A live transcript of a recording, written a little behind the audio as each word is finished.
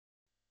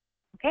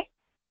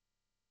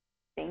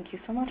Thank you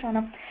so much,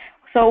 Anna.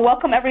 So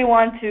welcome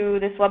everyone to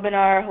this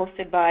webinar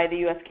hosted by the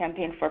U.S.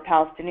 Campaign for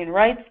Palestinian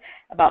Rights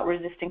about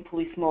resisting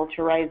police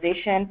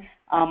militarization.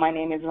 My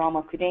name is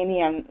Rama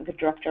Kudemi. I'm the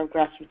Director of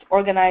Grassroots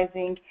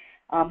Organizing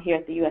here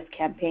at the U.S.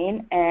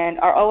 Campaign. And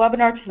our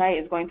webinar tonight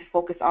is going to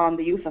focus on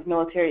the use of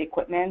military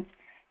equipment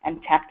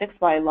and tactics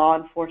by law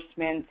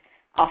enforcement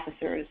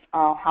officers,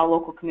 how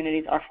local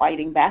communities are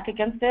fighting back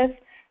against this,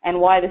 and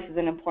why this is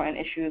an important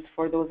issue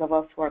for those of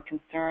us who are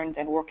concerned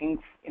and working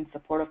in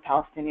support of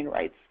Palestinian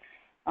rights.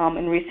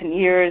 In recent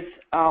years,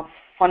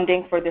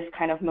 funding for this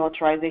kind of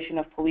militarization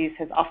of police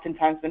has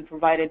oftentimes been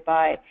provided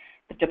by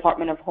the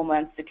Department of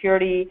Homeland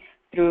Security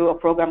through a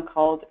program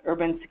called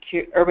Urban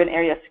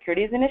Area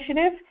Securities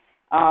Initiative,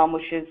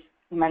 which is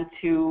meant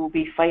to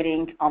be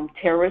fighting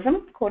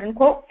terrorism, quote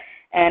unquote.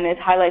 And it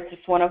highlights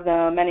just one of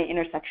the many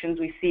intersections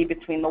we see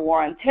between the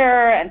war on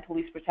terror and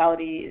police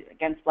brutality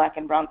against Black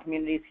and Brown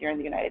communities here in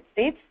the United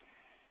States.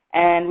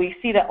 And we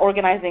see that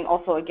organizing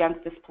also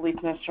against this police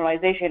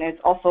militarization is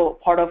also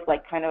part of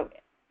kind of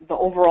the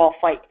overall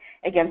fight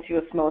against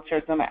U.S.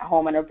 militarism at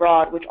home and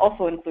abroad, which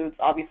also includes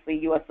obviously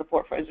U.S.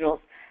 support for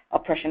Israel's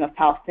oppression of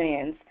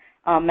Palestinians.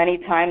 Many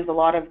times a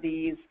lot of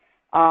these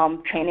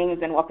trainings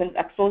and weapons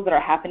expos that are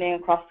happening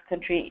across the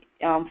country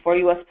for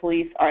U.S.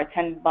 police are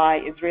attended by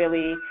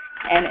Israeli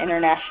and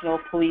international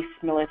police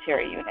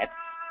military units.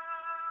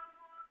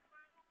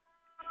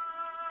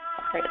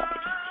 Okay, let me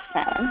just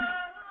silence.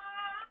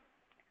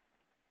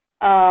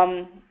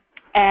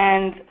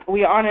 And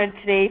we are honored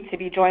today to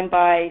be joined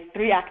by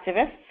three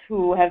activists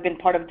who have been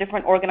part of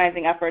different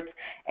organizing efforts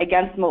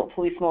against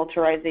police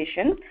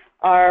militarization.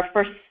 Our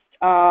first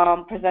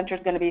presenter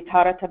is going to be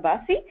Tara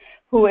Tabasi,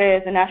 who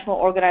is a national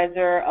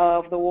organizer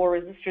of the War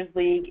Resisters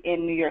League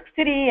in New York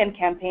City and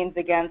campaigns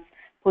against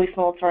police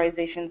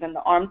militarizations and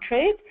the armed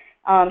trade.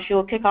 She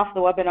will kick off the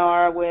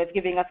webinar with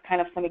giving us kind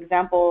of some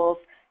examples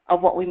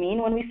of what we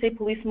mean when we say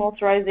police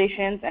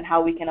militarizations and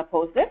how we can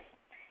oppose this.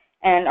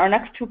 And our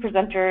next two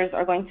presenters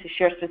are going to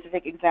share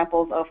specific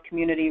examples of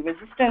community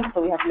resistance. So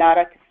we have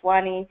Lara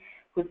Kiswani,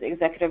 who's the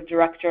Executive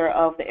Director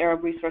of the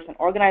Arab Resource and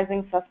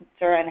Organizing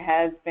Center and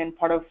has been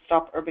part of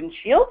Stop Urban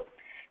Shield,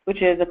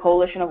 which is a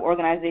coalition of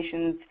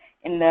organizations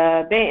in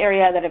the Bay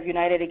Area that have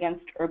united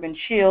against Urban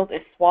Shield, a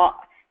SWAT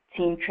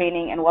team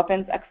training and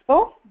weapons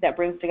expo that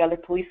brings together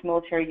police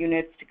military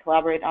units to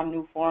collaborate on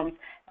new forms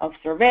of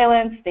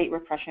surveillance, state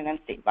repression, and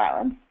state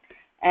violence.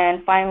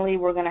 And finally,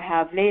 we're going to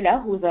have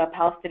Leila, who's a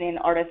Palestinian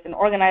artist and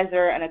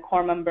organizer and a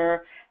core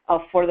member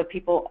of For the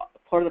People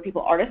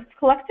Artists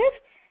Collective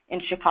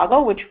in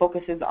Chicago, which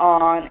focuses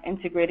on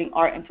integrating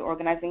art into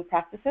organizing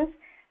practices.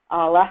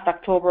 Last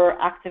October,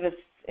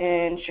 activists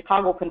in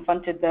Chicago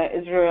confronted the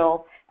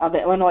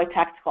Illinois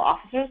Tactical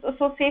Officers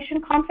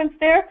Association conference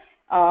there,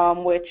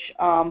 which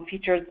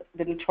featured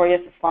the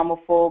notorious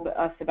Islamophobe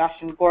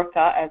Sebastian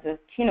Gorka as a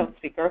keynote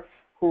speaker,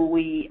 who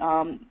we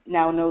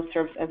now know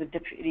serves as a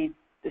deputy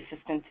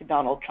assistant to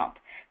Donald Trump.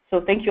 So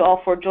thank you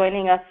all for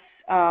joining us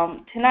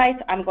tonight.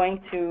 I'm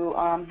going to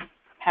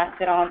pass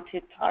it on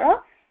to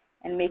Tara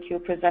and make you a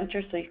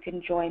presenter so you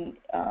can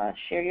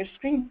share your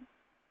screen.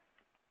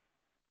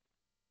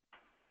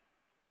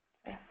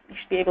 You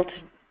should be able to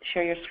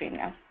share your screen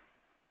now.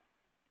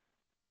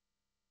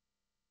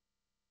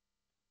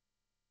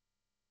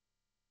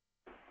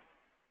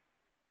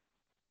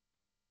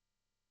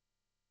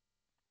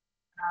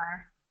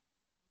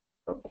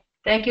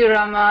 Thank you,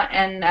 Rama,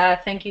 and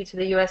thank you to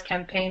the U.S.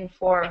 Campaign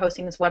for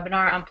hosting this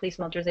webinar on police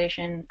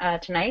militarization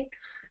tonight.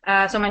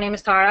 So my name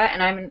is Tara,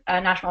 and I'm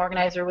a national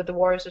organizer with the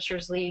War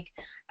Resisters League.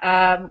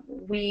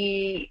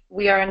 We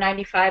are a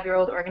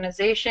 95-year-old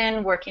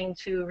organization working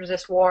to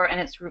resist war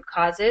and its root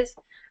causes.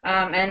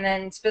 And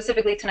then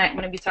specifically tonight, I'm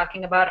going to be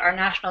talking about our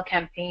national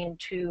campaign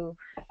to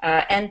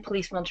end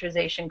police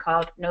militarization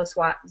called No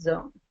SWAT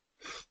Zone.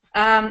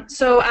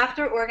 So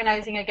after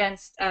organizing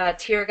against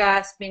tear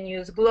gas being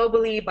used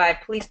globally by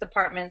police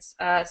departments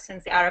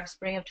since the Arab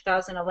Spring of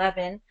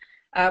 2011,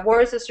 War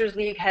Resisters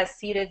League has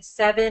seeded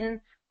 7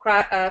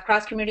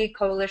 cross-community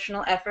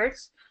coalitional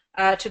efforts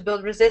to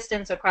build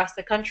resistance across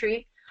the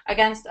country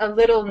against a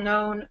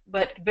little-known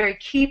but very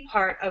key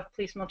part of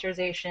police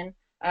militarization,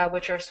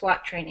 which are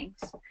SWAT trainings.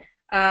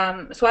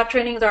 SWAT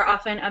trainings are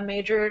often a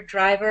major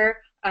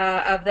driver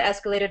of the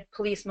escalated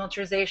police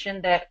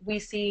militarization that we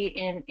see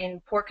in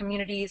poor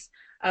communities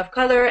of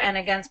color and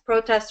against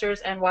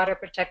protesters and water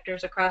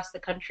protectors across the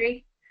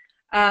country.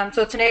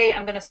 So today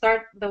I'm going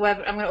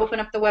to open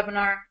up the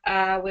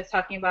webinar with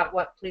talking about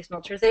what police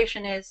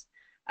militarization is,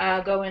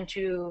 go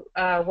into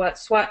what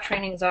SWAT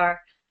trainings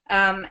are,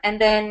 and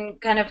then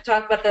kind of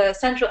talk about the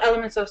essential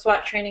elements of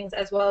SWAT trainings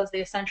as well as the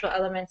essential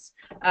elements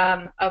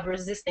of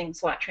resisting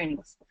SWAT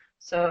trainings.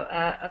 So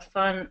a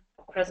fun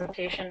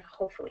presentation,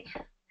 hopefully.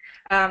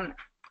 Oh,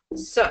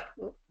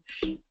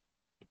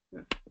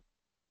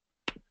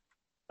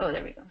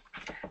 there we go.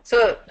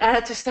 So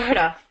to start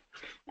off,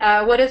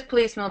 what is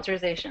police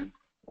militarization?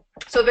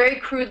 So very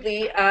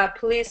crudely,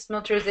 police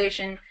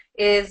militarization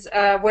is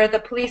where the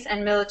police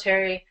and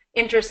military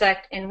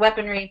intersect in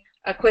weaponry,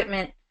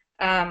 equipment,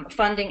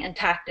 funding, and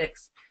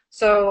tactics.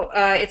 So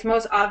its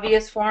most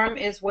obvious form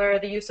is where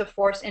the use of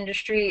force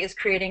industry is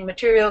creating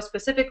materials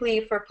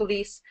specifically for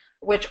police,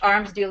 which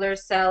arms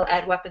dealers sell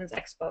at weapons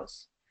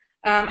expos.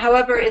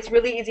 However, it's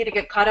really easy to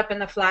get caught up in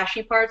the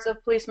flashy parts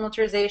of police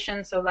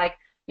militarization. So like,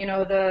 you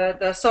know,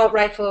 the assault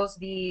rifles,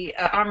 the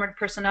armored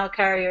personnel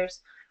carriers.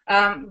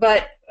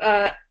 But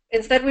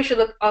instead, we should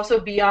look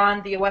also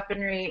beyond the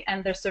weaponry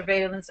and the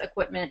surveillance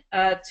equipment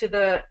to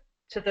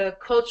the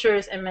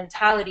cultures and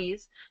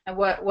mentalities, and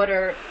what we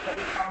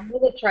call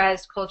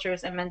militarized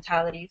cultures and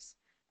mentalities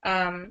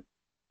at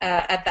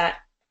that.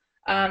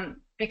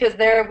 Because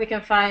there we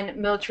can find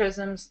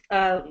militarism's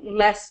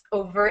less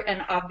overt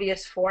and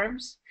obvious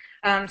forms.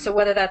 So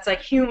whether that's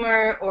like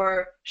humor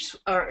or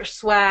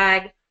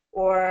swag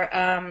or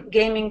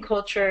gaming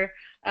culture,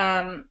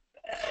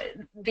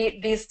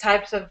 these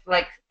types of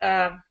like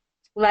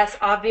less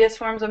obvious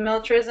forms of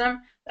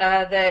militarism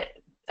that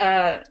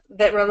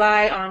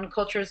rely on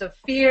cultures of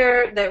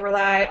fear, that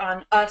rely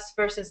on us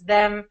versus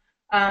them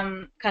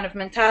kind of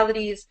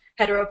mentalities,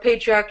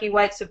 heteropatriarchy,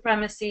 white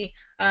supremacy,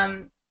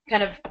 kind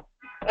of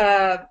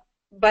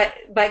by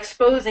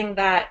exposing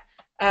that,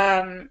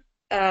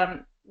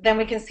 then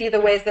we can see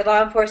the ways that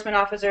law enforcement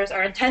officers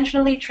are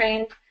intentionally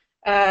trained,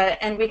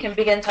 and we can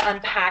begin to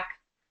unpack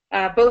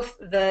both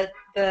the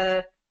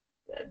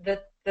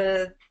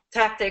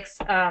tactics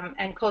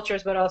and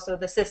cultures, but also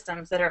the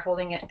systems that are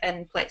holding it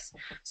in place.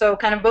 So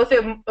kind of both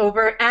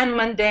overt and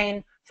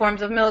mundane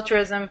forms of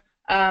militarism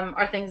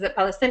are things that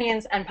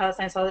Palestinians and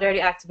Palestine solidarity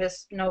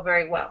activists know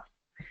very well.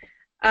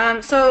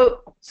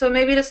 So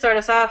maybe to start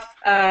us off,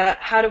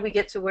 how did we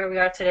get to where we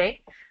are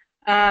today?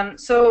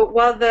 So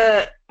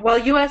while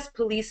U.S.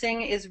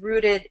 policing is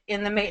rooted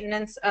in the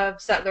maintenance of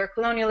settler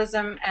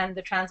colonialism and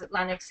the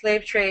transatlantic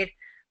slave trade,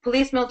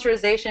 police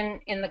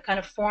militarization in the kind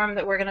of form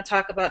that we're going to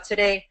talk about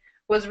today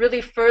was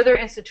really further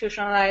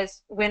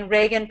institutionalized when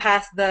Reagan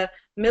passed the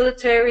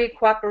Military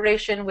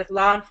Cooperation with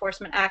Law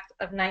Enforcement Act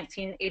of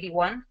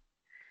 1981.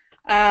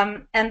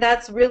 And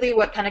that's really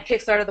what kind of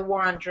kickstarted the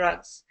war on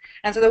drugs.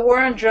 And so the war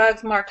on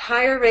drugs marked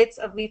higher rates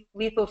of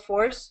lethal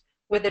force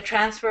with the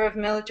transfer of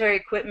military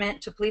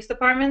equipment to police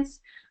departments.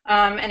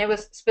 And it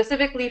was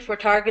specifically for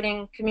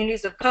targeting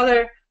communities of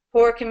color,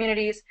 poor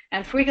communities,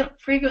 and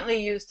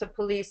frequently used to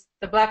police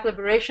the Black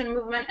Liberation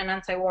Movement and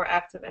anti-war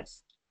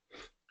activists.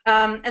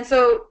 And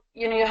so,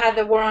 you know, you had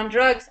the war on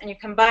drugs, and you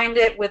combined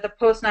it with the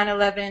post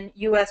 9/11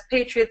 U.S.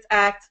 Patriots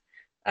Act,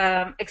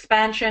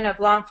 expansion of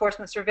law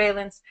enforcement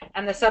surveillance,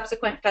 and the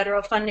subsequent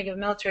federal funding of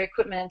military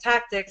equipment and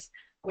tactics,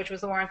 which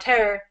was the war on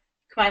terror.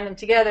 Combine them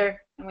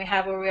together, and we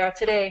have where we are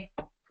today,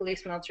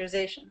 police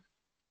militarization.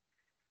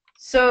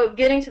 So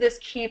getting to this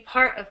key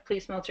part of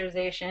police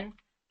militarization,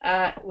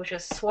 which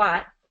is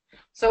SWAT.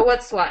 So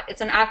what's SWAT? It's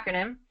an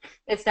acronym.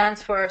 It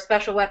stands for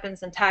Special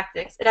Weapons and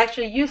Tactics. It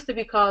actually used to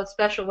be called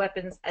Special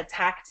Weapons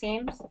Attack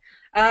Teams,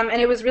 and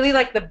it was really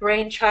like the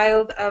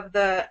brainchild of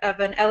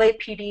an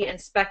LAPD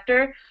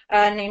inspector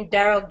named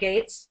Daryl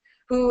Gates,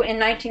 who in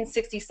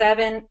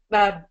 1967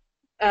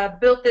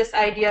 built this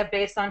idea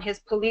based on his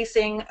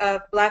policing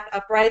of Black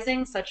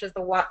uprisings, such as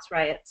the Watts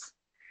riots.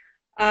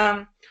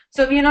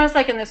 So if you notice,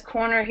 like in this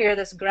corner here,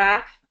 this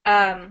graph,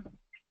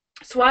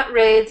 SWAT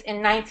raids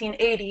in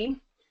 1980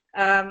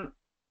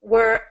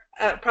 were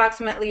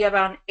approximately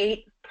around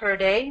 8 per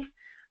day.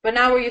 But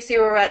now where you see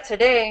where we're at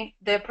today,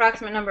 the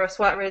approximate number of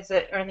SWAT raids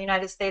that are in the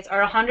United States are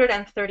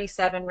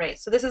 137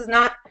 raids. So this is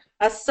not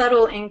a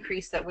subtle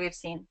increase that we've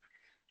seen.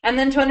 And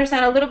then to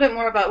understand a little bit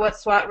more about what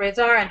SWAT raids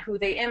are and who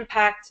they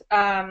impact,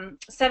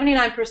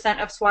 79%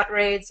 of SWAT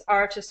raids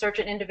are to search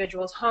an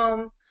individual's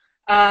home,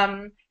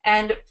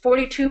 and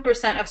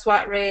 42% of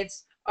SWAT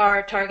raids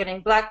are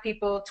targeting Black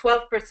people,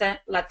 12%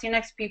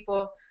 Latinx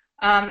people,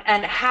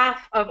 and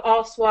half of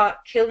all SWAT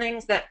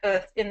killings that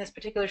in this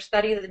particular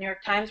study that the New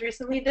York Times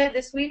recently did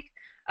this week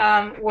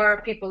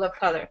were people of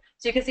color.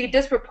 So you can see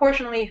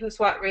disproportionately who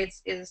SWAT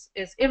raids is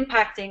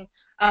impacting,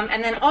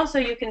 and then also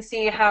you can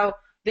see how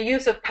the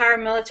use of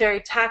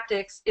paramilitary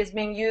tactics is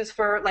being used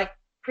for like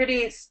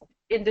pretty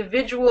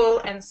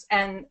individual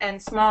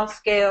and small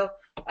scale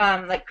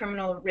like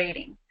criminal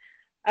raiding.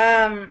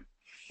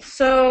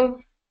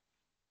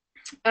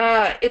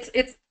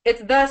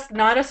 It's thus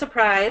not a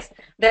surprise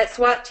that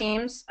SWAT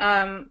teams,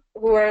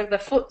 who are the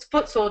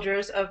foot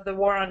soldiers of the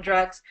war on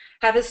drugs,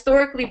 have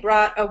historically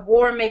brought a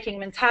war-making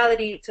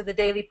mentality to the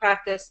daily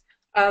practice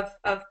of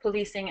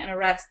policing and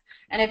arrest.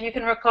 And if you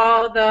can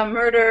recall the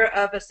murder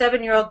of a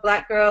 7-year-old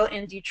Black girl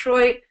in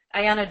Detroit,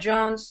 Ayanna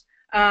Jones,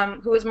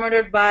 who was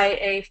murdered by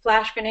a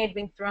flash grenade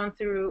being thrown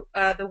through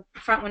the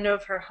front window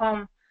of her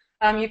home,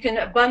 you can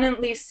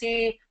abundantly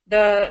see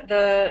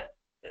the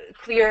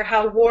clear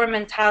how war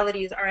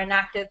mentalities are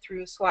enacted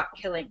through SWAT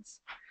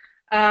killings.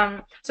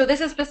 So this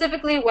is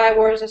specifically why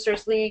Warrior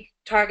Sisters League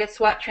targets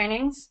SWAT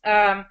trainings,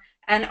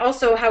 and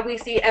also how we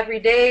see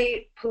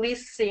everyday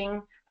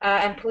policing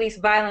and police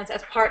violence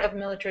as part of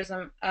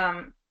militarism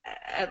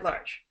at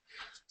large.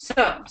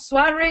 So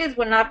SWAT raids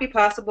would not be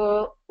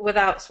possible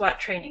without SWAT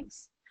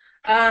trainings.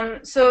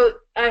 So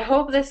I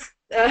hope this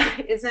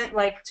isn't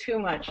like too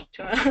much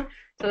to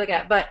look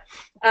at, but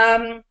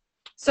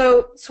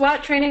So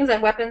SWAT trainings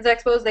and weapons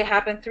expos, they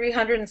happen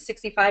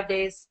 365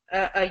 days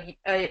a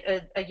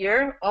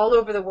year all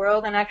over the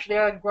world, and actually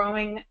are a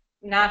growing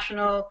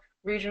national,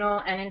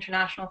 regional, and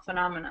international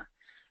phenomena.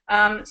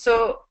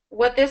 So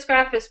what this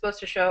graph is supposed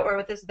to show, or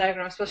what this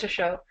diagram is supposed to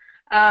show,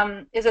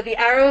 is that the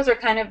arrows are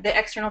kind of the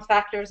external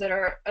factors that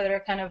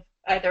are kind of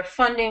either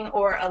funding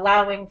or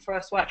allowing for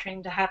a SWAT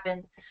training to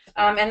happen,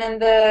 and then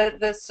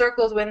the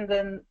circles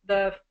within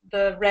the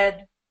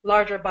red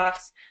larger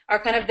box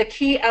are kind of the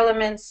key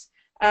elements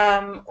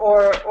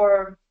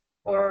or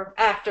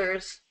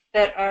actors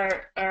that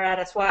are at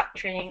a SWAT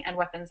training and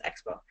weapons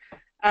expo.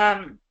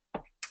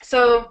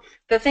 So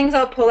the things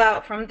I'll pull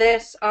out from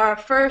this are,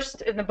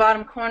 first, in the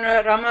bottom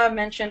corner, Rama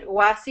mentioned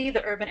UASI,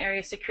 the Urban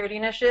Area Security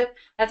Initiative.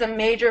 That's a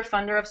major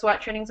funder of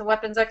SWAT trainings and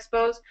weapons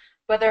expos,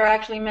 but there are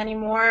actually many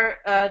more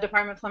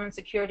Department of Homeland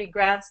Security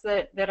grants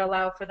that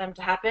allow for them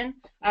to happen.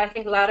 I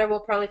think later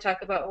we'll probably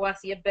talk about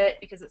UASI a bit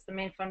because it's the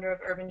main funder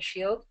of Urban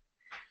Shield.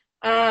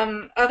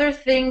 Other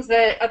things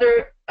that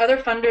other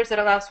funders that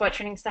allow SWAT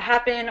trainings to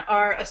happen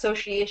are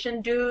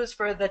association dues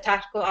for the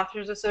tactical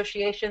officers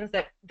associations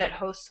that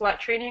host SWAT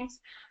trainings,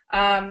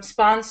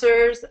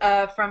 sponsors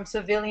from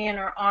civilian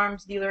or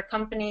arms dealer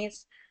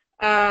companies,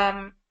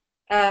 as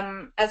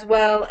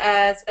well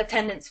as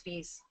attendance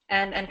fees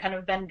and kind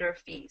of vendor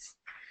fees.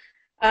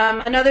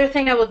 Another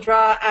thing I will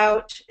draw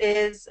out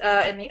is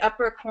in the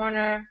upper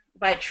corner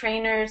by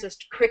trainers is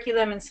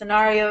curriculum and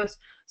scenarios.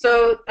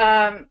 So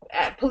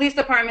police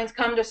departments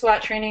come to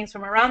SWAT trainings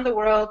from around the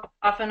world.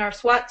 Often our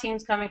SWAT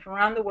teams coming from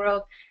around the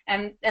world,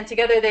 and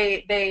together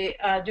they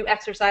do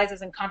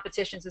exercises and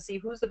competitions to see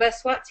who's the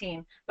best SWAT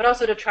team, but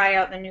also to try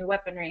out the new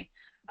weaponry.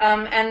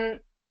 And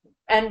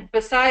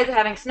besides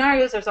having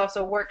scenarios, there's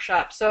also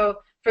workshops. So,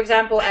 for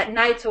example, at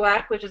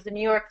NITOAC, which is the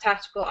New York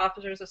Tactical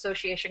Officers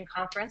Association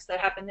conference that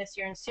happened this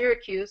year in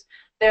Syracuse,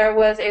 there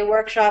was a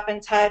workshop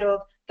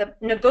entitled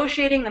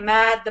Negotiating the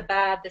Mad, the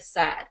Bad, the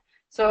Sad.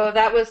 So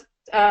that was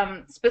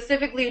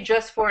specifically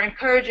just for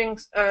encouraging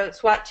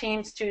SWAT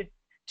teams to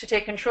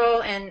take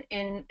control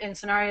in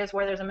scenarios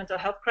where there's a mental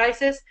health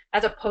crisis,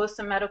 as opposed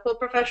to medical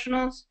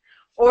professionals.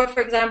 Or,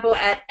 for example,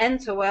 at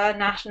NTOA,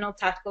 National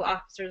Tactical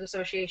Officers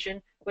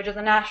Association, which is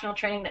a national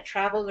training that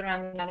travels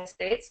around the United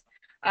States,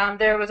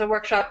 there was a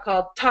workshop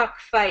called Talk,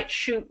 Fight,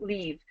 Shoot,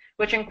 Leave,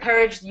 which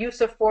encouraged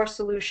use of force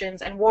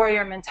solutions and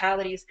warrior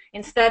mentalities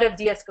instead of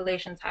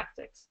de-escalation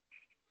tactics.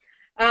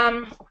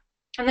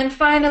 And then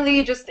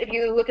finally, just if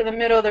you look in the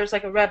middle, there's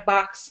like a red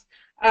box.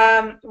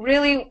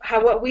 Really,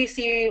 what we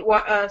see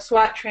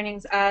SWAT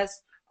trainings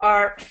as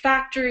are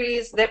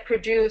factories that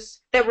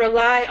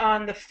rely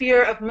on the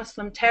fear of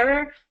Muslim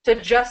terror to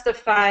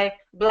justify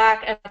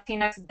Black and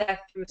Latinx death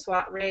through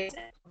SWAT raids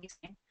and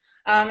policing.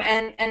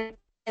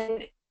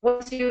 And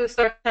once you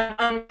start to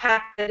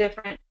unpack the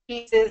different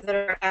pieces that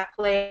are at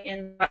play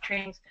in SWAT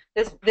trainings,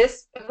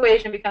 this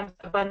equation becomes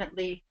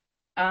abundantly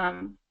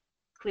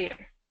clear.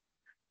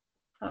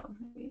 Oh,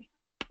 maybe.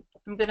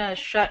 I'm going to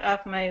shut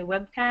off my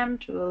webcam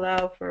to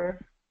allow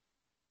for...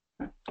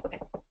 Okay.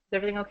 Is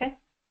everything okay?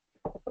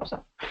 I hope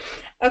so.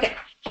 Okay.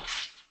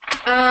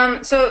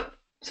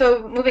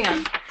 So moving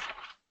on.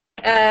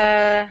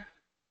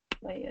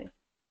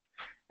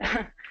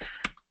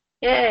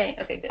 Yay.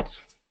 Okay, good.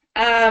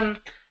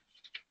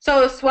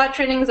 So SWAT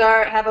trainings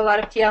have a lot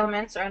of key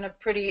elements, are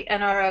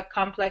a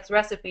complex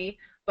recipe.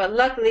 But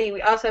luckily,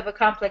 we also have a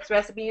complex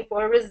recipe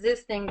for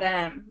resisting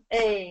them.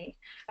 Hey.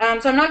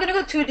 So I'm not going to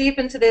go too deep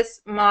into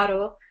this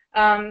model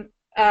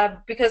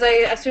because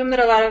I assume that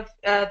a lot of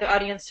the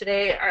audience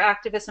today are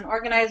activists and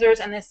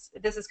organizers, and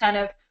this is kind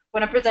of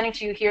what I'm presenting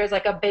to you here is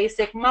like a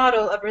basic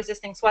model of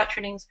resisting SWAT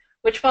trainings,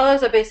 which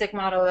follows a basic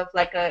model of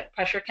like a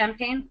pressure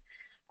campaign.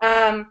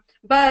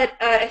 But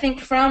I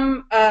think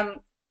from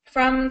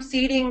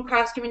seeding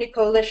cross-community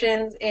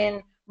coalitions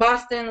in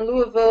Boston,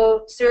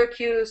 Louisville,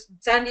 Syracuse,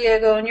 San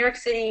Diego, New York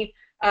City,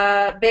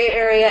 Bay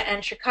Area,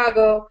 and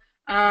Chicago,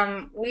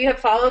 we have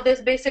followed this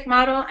basic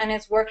model, and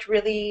it's worked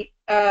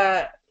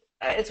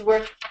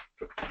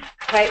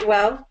quite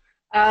well.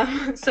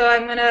 So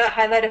I'm going to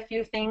highlight a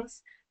few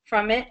things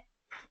from it.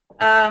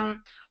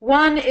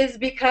 One is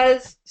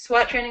because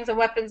SWAT trainings and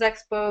weapons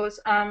expos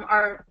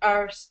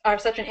are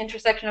such an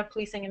intersection of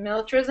policing and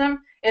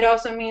militarism. It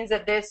also means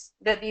that this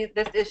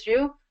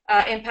issue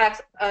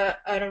impacts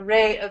an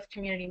array of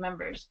community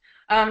members.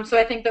 So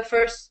I think the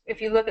first,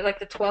 if you look at like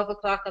the 12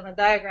 o'clock on the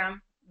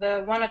diagram,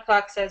 the 1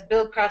 o'clock says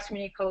build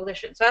cross-community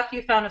coalition. So after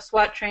you found a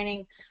SWAT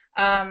training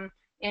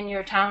in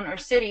your town or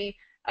city,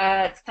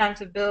 it's time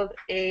to build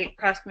a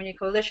cross-community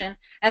coalition.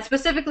 And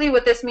specifically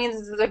what this means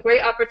is it's a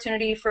great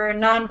opportunity for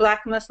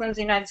non-Black Muslims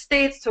in the United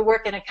States to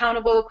work in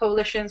accountable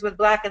coalitions with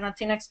Black and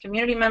Latinx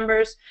community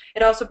members.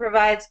 It also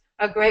provides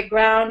a great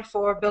ground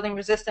for building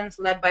resistance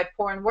led by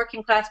poor and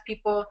working class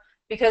people.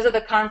 Because of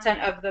the content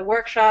of the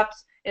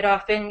workshops, it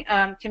often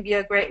can be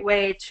a great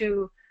way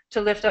to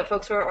lift up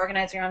folks who are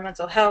organizing around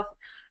mental health.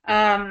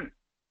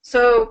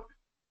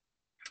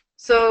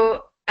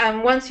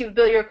 Once you've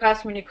built your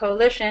cross-community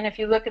coalition, if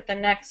you look at the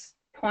next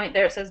point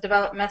there, it says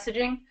develop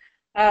messaging.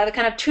 the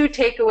kind of two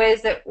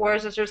takeaways that War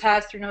Resisters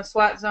has through No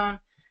SWAT Zone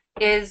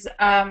is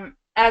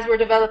as we're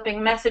developing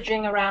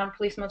messaging around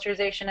police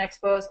militarization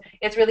expos,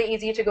 it's really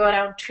easy to go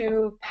down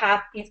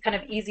these kind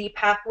of easy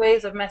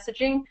pathways of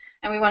messaging,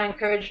 and we want to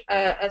encourage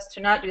us to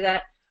not do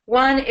that.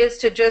 One is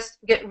to just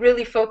get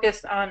really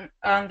focused on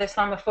the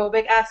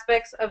Islamophobic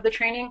aspects of the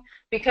training,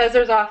 because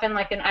there's often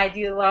like an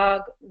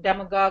ideologue,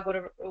 demagogue,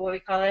 whatever what we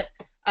call it,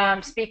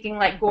 speaking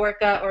like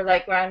Gorka or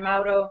like Ryan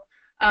Mauro.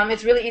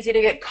 It's really easy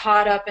to get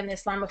caught up in the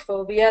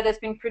Islamophobia that's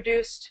being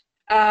produced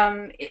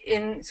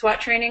in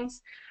SWAT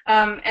trainings.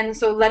 And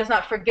so let us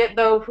not forget,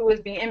 though, who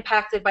is being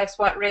impacted by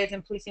SWAT raids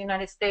in police in the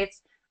United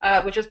States,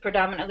 which is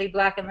predominantly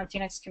Black and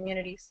Latinx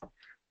communities.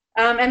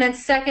 And then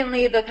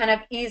secondly, the kind of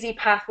easy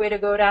pathway to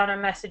go down on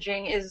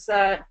messaging is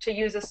to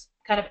use this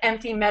kind of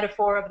empty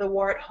metaphor of the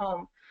war at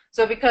home.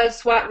 So because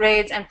SWAT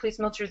raids and police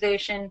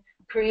militarization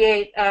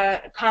create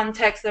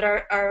contexts that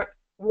are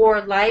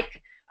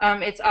war-like,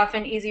 it's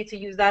often easy to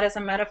use that as a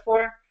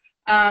metaphor.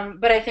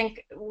 But I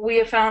think we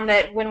have found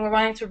that when we're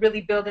wanting to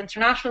really build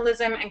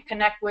internationalism and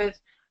connect with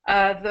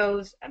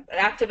those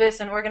activists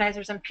and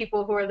organizers and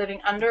people who are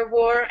living under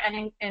war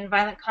and in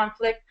violent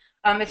conflict,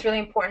 it's really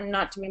important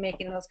not to be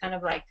making those kind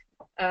of like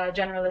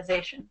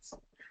generalizations.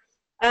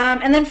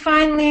 And then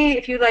finally,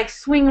 if you like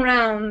swing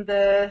around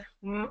the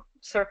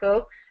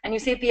circle and you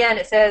see at the end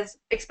it says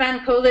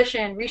expand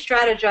coalition,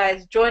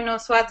 re-strategize, join No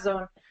SWAT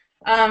Zone.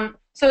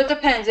 So it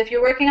depends. If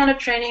you're working on a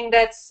training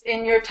that's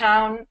in your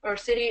town or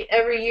city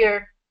every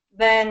year,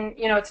 then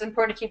it's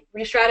important to keep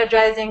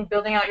re-strategizing,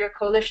 building out your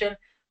coalition.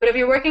 But if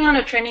you're working on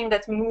a training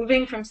that's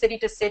moving from city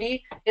to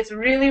city, it's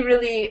really,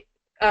 really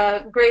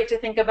great to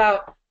think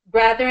about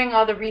gathering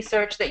all the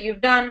research that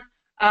you've done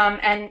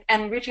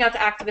and reaching out to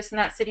activists in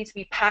that city to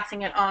be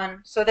passing it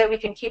on, so that we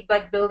can keep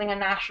like building a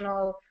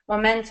national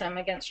momentum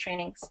against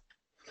trainings.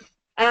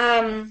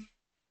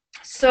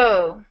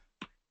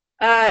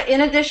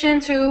 In addition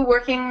to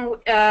working,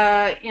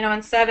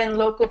 in 7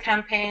 local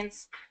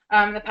campaigns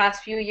the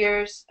past few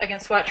years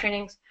against SWAT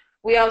trainings,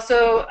 we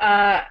also,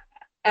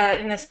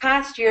 in this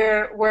past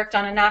year, worked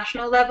on a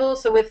national level.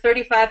 So with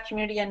 35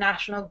 community and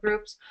national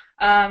groups,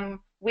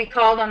 we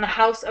called on the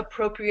House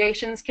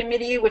Appropriations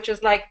Committee, which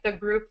is like the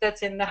group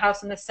that's in the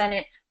House and the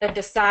Senate that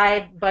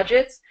decide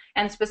budgets,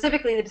 and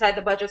specifically they decide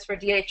the budgets for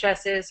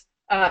DHS's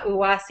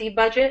UASI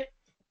budget.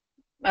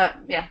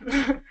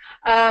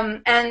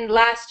 And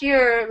last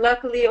year,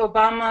 luckily,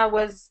 Obama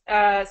was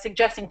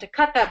suggesting to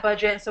cut that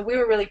budget, and so we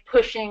were really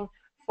pushing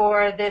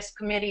for this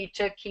committee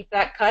to keep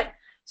that cut.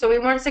 So we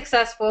weren't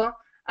successful,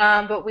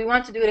 but we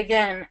want to do it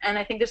again. And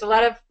I think there's a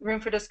lot of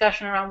room for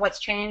discussion around what's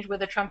changed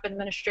with the Trump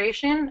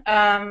administration.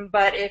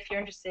 But if you're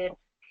interested,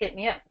 hit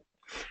me up.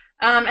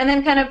 And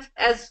then kind of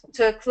as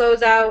to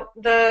close out,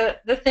 the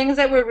things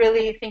that we're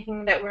really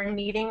thinking that we're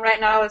needing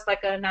right now is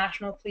like a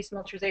national police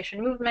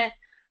militarization movement.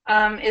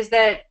 Is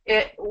that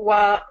as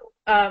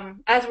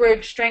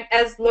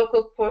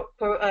local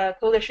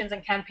coalitions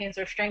and campaigns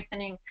are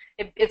strengthening,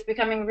 it's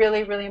becoming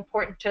really, really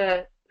important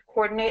to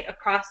coordinate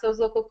across those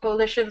local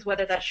coalitions,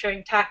 whether that's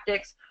sharing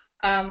tactics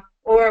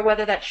or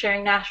whether that's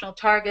sharing national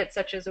targets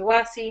such as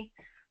UASI,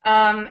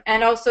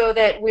 and also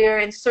that we're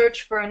in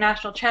search for a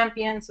national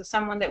champion, so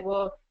someone that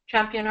will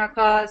champion our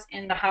cause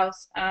in the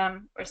House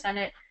or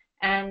Senate,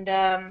 and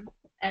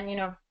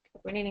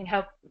we're needing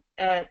help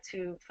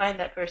to find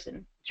that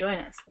person. Join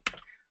us.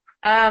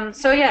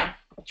 So yeah,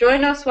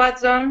 join our SWAT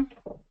Zone.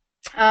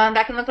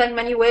 That can look like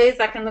many ways.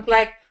 That can look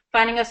like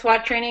finding a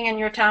SWAT training in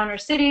your town or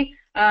city.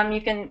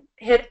 You can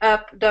hit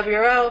up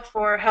WRL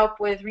for help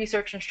with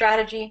research and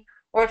strategy.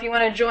 Or if you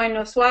want to join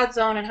No SWAT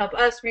Zone and help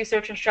us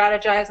research and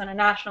strategize on a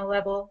national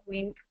level,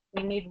 we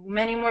need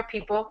many more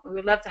people. We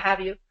would love to have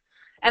you.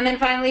 And then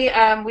finally,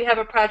 we have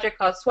a project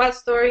called SWAT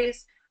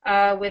Stories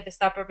with the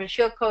Stop Urban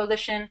Shield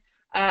Coalition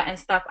and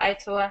Stop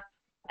ITOA.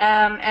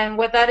 And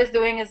what that is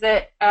doing is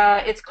that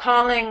it's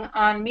calling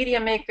on media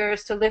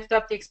makers to lift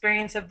up the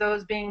experience of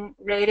those being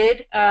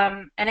raided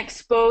and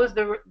expose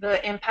the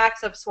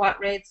impacts of SWAT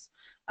raids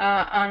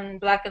on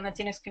Black and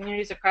Latinx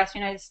communities across the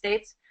United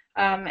States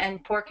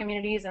and poor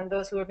communities and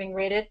those who are being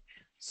raided.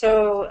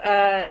 So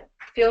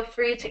feel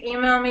free to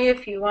email me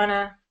if you want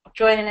to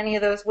join in any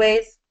of those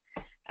ways.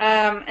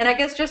 And I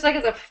guess just like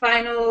as a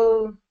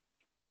final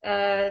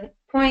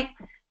point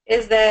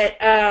is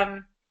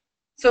that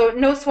so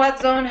No SWAT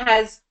Zone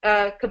has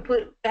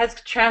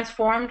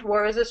transformed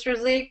War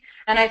Resisters League,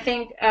 and I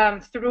think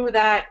through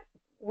that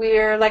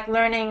we're like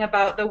learning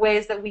about the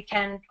ways that we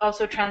can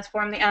also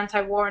transform the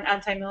anti-war and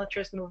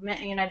anti-militarist movement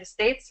in the United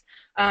States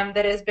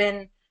that has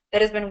been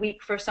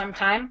weak for some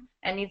time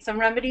and needs some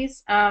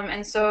remedies.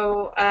 And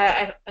so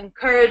I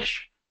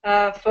encourage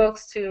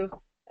folks to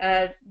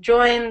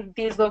join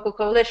these local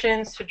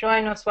coalitions, to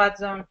join No SWAT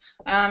Zone,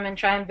 and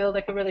try and build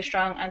like a really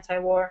strong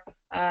anti-war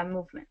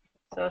movement.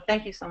 So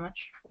thank you so much.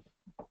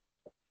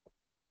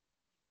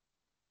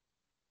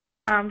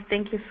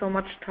 Thank you so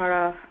much,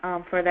 Tara,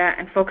 for that.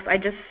 And folks, I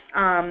just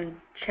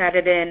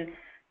chatted in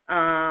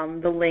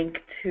the link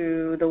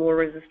to the War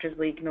Resisters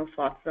League No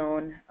SWAT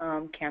Zone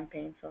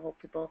campaign, so I hope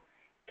people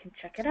can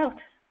check it out.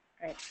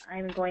 Right.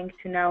 I'm going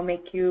to now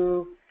make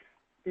you,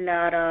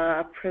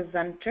 Lara, a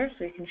presenter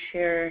so you can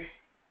share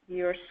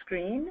your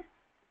screen.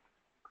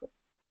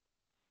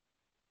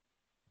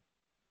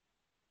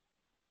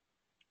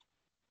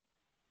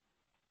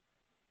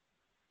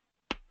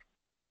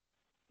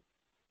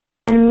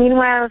 And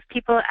meanwhile, if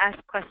people ask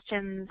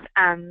questions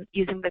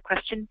using the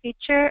question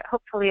feature,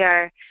 hopefully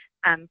our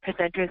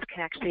presenters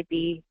can actually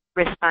be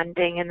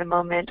responding in the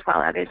moment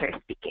while others are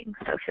speaking.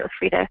 So feel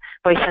free to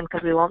voice them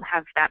because we won't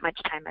have that much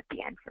time at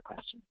the end for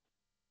questions.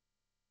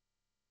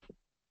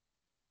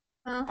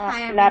 Well,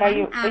 hi Lara,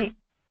 everyone.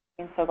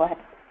 so go ahead.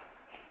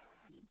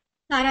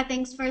 Lara,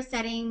 thanks for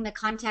setting the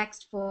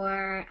context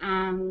for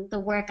the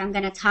work I'm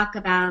going to talk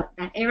about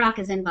that Iraq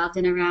is involved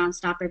in around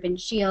Stop Urban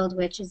Shield,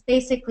 which is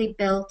basically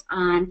built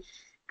on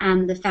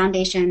the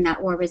foundation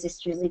that War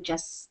Resisters League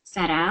just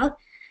set out.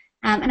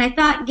 And I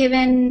thought,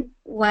 given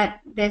what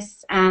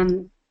this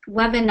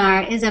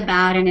webinar is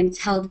about, and it's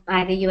held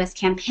by the U.S.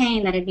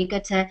 campaign, that it'd be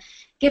good to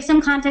give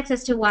some context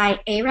as to why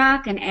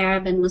AROC, an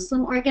Arab and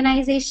Muslim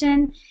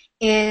organization,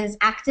 is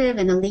active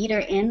and a leader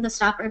in the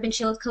Stop Urban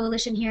Shield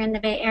coalition here in the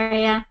Bay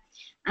Area.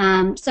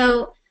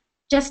 So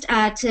just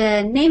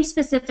to name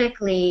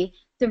specifically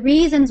the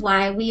reasons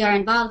why we are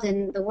involved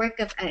in the work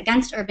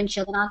against Urban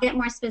Shield, and I'll get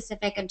more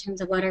specific in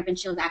terms of what Urban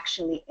Shield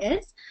actually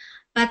is.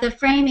 But the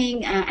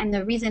framing and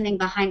the reasoning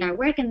behind our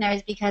work in there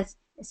is because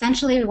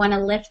essentially we want to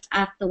lift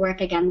up the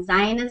work against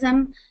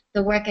Zionism,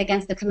 the work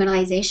against the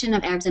criminalization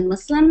of Arabs and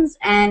Muslims,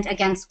 and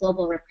against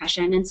global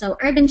repression. And so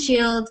Urban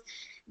Shield,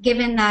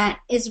 given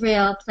that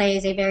Israel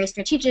plays a very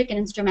strategic and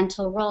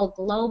instrumental role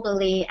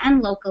globally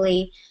and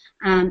locally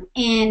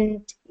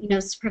in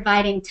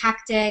providing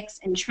tactics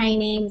and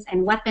trainings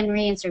and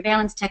weaponry and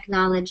surveillance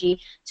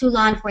technology to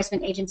law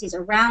enforcement agencies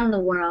around the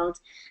world.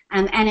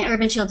 And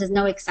Urban Shield is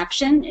no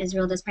exception.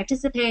 Israel does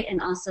participate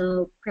and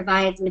also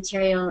provides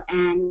material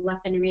and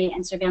weaponry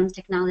and surveillance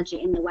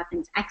technology in the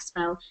Weapons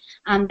Expo.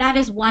 That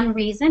is one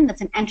reason,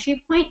 that's an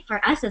entry point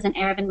for us as an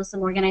Arab and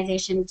Muslim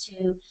organization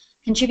to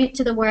contribute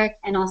to the work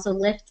and also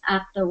lift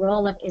up the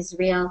role of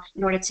Israel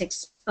in order to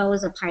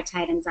expose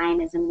apartheid and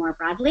Zionism more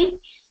broadly.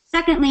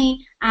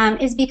 Secondly,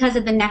 is because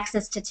of the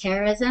nexus to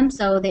terrorism.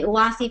 So the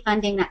UASI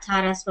funding that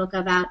Tara spoke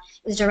about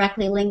is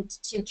directly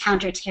linked to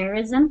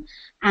counterterrorism,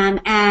 and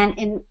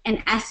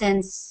in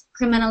essence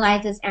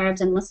criminalizes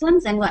Arabs and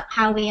Muslims. And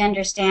how we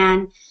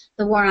understand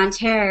the war on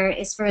terror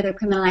is further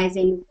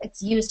criminalizing,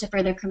 it's used to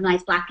further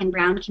criminalize Black and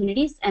brown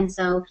communities. And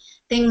so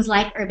things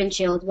like Urban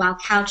Shield, while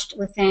couched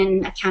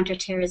within a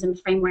counterterrorism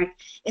framework,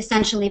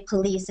 essentially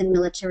police and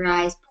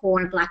militarize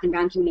poor Black and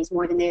brown communities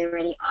more than they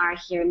already are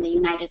here in the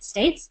United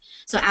States.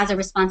 So as a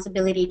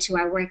responsibility to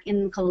our work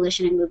in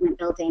coalition and movement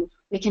building,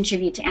 we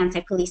contribute to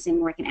anti-policing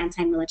work and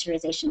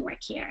anti-militarization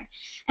work here.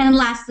 And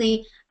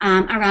lastly,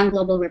 around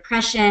global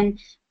repression,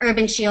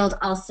 Urban Shield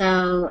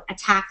also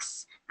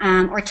attacks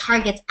or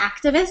targets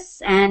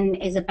activists and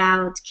is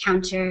about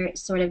counter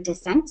sort of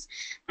dissent.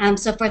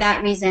 So for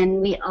that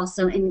reason, we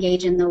also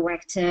engage in the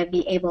work to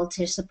be able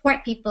to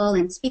support people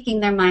in speaking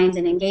their minds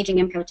and engaging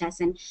in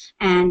protests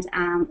and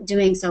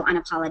doing so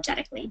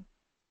unapologetically.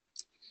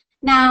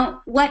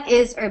 Now, what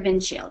is Urban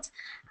Shield?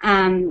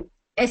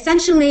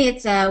 Essentially,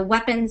 it's a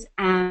weapons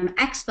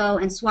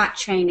expo and SWAT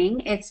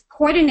training. It's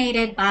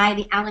coordinated by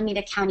the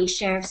Alameda County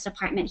Sheriff's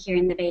Department here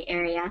in the Bay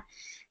Area.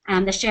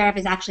 The sheriff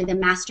is actually the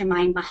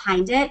mastermind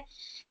behind it.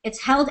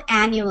 It's held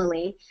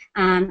annually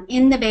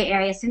in the Bay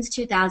Area since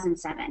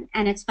 2007,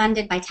 and it's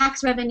funded by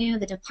tax revenue,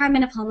 the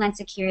Department of Homeland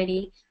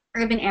Security,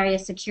 Urban Area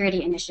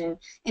Security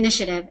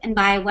Initiative, and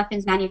by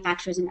weapons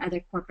manufacturers and other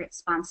corporate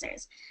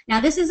sponsors. Now,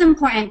 this is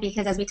important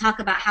because as we talk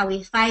about how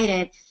we fight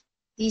it,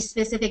 these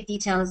specific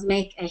details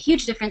make a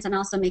huge difference and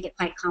also make it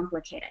quite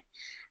complicated.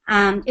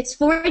 It's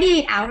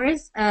 48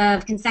 hours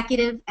of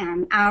consecutive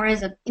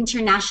hours of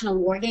international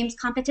war games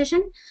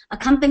competition,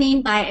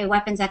 accompanied by a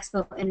weapons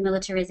expo and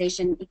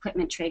militarization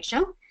equipment trade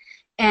show,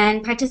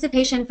 and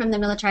participation from the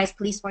militarized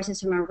police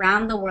forces from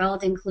around the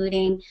world,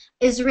 including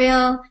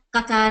Israel,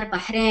 Qatar,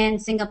 Bahrain,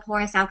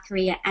 Singapore, South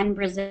Korea, and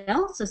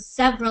Brazil. So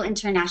several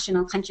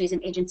international countries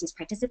and agencies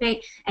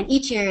participate, and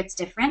each year it's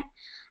different.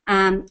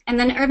 And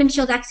then Urban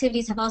Shield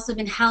activities have also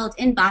been held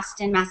in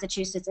Boston,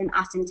 Massachusetts, and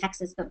Austin,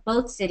 Texas, but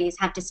both cities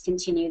have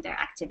discontinued their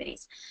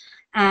activities.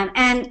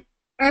 And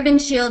Urban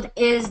Shield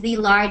is the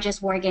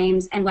largest war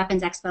games and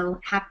weapons expo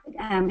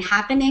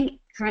happening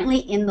currently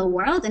in the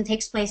world and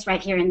takes place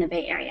right here in the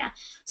Bay Area.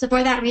 So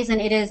for that reason,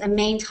 it is a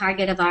main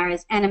target of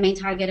ours and a main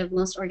target of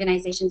most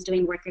organizations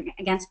doing work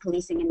against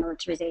policing and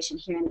militarization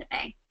here in the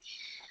Bay.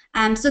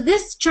 So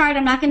this chart,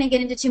 I'm not going to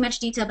get into too much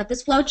detail, but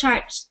this flow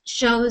chart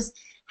shows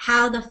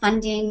how the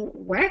funding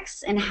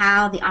works and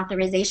how the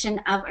authorization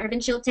of Urban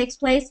Shield takes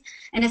place.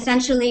 And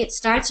essentially, it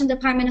starts from the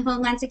Department of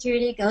Homeland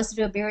Security, goes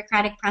through a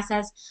bureaucratic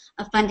process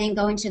of funding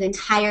going to the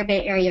entire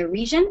Bay Area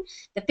region.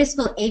 The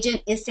fiscal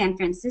agent is San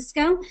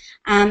Francisco.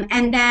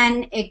 And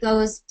then it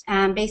goes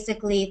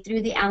basically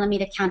through the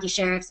Alameda County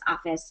Sheriff's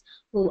Office,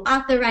 who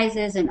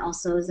authorizes and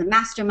also is a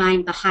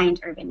mastermind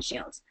behind Urban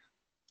Shield.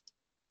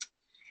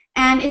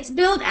 And it's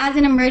billed as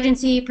an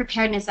emergency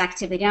preparedness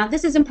activity. Now,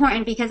 this is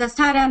important because, as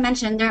Tara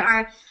mentioned, there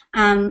are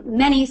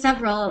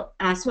several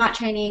SWAT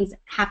trainings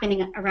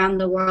happening around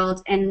the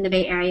world, in the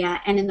Bay Area,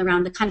 and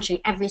around the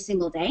country every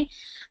single day.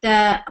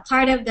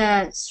 Part of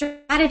the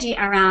strategy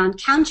around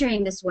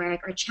countering this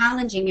work or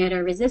challenging it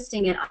or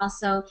resisting it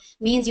also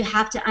means you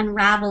have to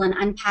unravel and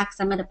unpack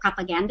some of the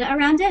propaganda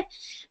around it.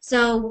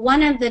 So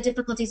one of the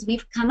difficulties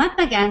we've come up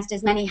against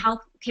is many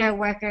healthcare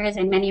workers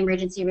and many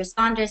emergency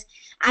responders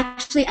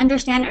actually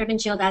understand Urban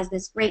Shield as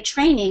this great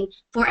training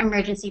for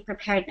emergency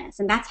preparedness.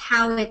 And that's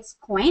how it's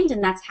coined,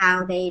 and that's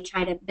how they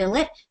try to bill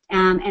it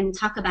and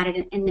talk about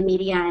it in the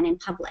media and in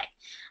public.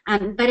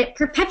 But it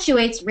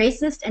perpetuates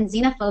racist and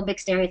xenophobic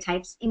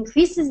stereotypes,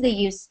 increases the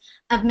use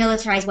of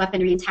militarized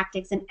weaponry and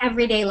tactics in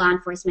everyday law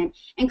enforcement,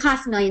 and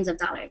costs millions of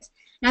dollars.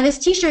 Now, this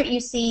T-shirt you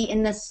see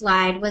in this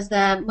slide was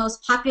the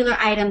most popular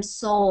item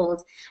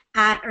sold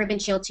at Urban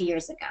Shield 2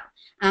 years ago.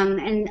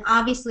 And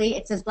obviously,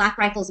 it says Black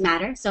Rifles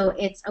Matter, so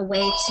it's a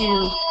way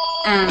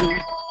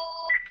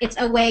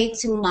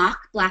to mock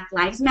Black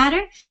Lives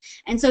Matter.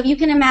 And so if you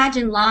can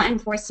imagine law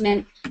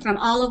enforcement from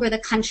all over the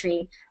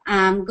country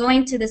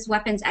going to this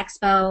weapons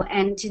expo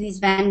and to these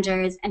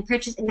vendors and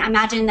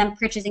imagine them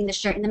purchasing the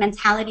shirt, and the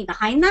mentality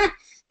behind that.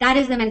 That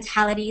is the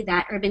mentality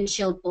that Urban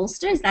Shield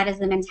bolsters. That is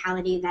the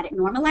mentality that it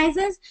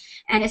normalizes.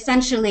 And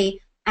essentially,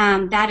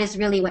 that is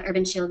really what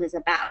Urban Shield is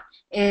about,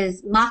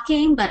 is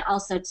mocking but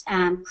also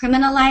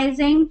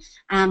criminalizing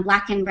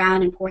Black and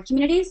brown and poor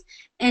communities,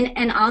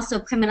 and also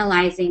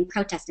criminalizing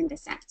protest and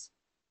dissent.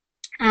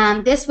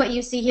 What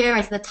you see here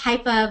is the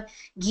type of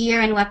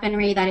gear and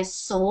weaponry that is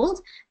sold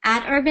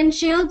at Urban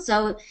Shield.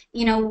 So,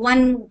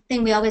 one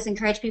thing we always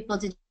encourage people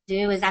to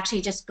do is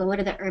actually just go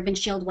to the Urban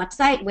Shield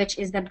website, which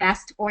is the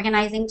best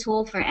organizing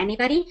tool for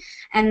anybody.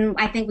 And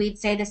I think we'd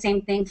say the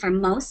same thing for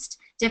most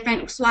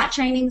different SWAT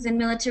trainings and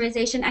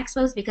militarization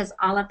expos, because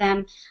all of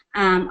them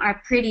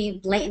are pretty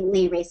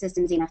blatantly racist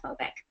and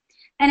xenophobic.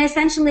 And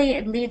essentially,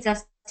 it leads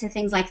us to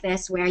things like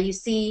this, where you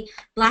see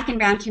Black and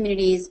brown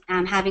communities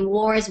having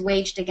wars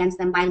waged against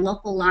them by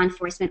local law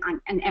enforcement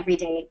on an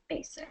everyday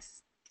basis.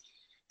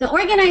 The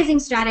organizing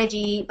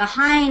strategy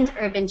behind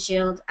Urban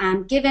Shield,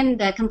 given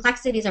the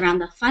complexities around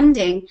the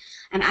funding,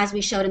 as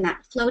we showed in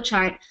that flow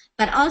chart,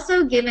 but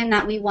also given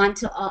that we want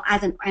to,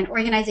 as an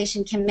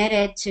organization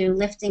committed to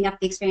lifting up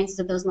the experiences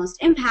of those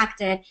most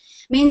impacted,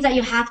 means that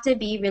you have to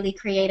be really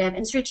creative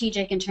and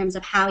strategic in terms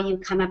of how you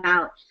come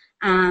about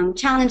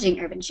challenging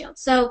Urban Shield.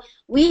 So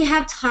we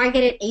have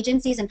targeted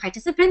agencies and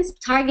participants,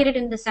 targeted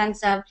in the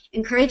sense of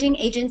encouraging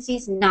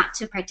agencies not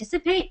to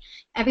participate,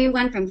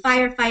 everyone from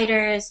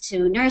firefighters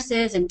to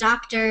nurses and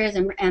doctors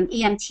and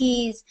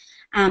EMTs,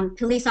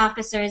 police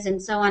officers, and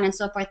so on and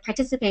so forth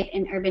participate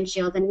in Urban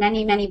Shield, and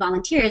many, many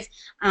volunteers,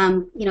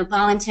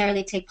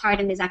 voluntarily take part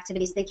in these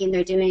activities, thinking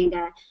they're doing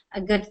a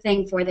good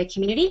thing for the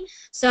community.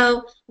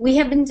 So we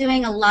have been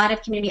doing a lot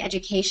of community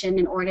education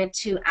in order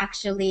to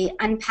actually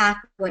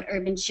unpack what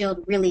Urban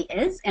Shield really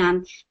is,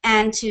 and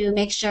to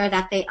make sure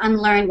that they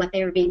unlearn what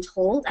they were being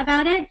told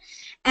about it,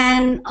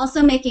 and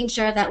also making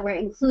sure that we're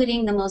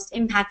including the most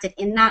impacted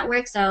in that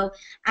work. So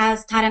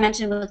as Tara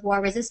mentioned, with War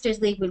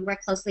Resisters League, we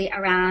work closely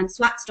around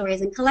SWAT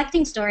stories and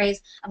collecting stories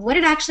of what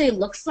it actually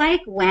looks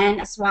like when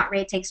a SWAT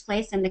raid takes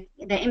place and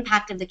the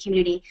impact of the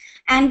community.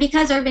 And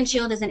because Urban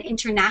Shield is an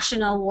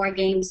international war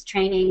games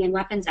training and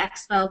weapons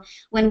expo,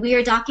 when we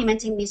are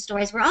documenting these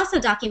stories, we're also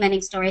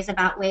documenting stories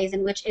about ways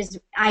in which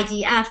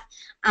IDF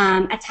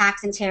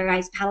attacks and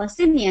terrorize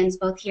Palestinians,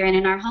 both here and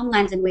in our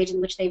homelands, and ways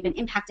in which they've been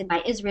impacted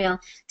by Israel,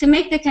 to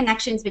make the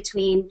connections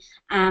between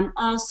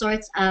all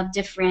sorts of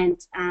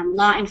different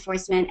law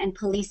enforcement and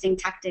policing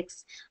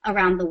tactics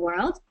around the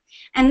world.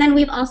 And then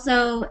we've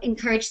also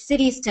encouraged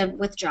cities to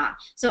withdraw.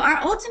 So our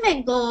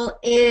ultimate goal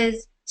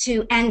is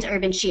to end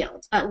Urban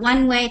Shield. But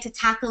one way to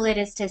tackle it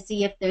is to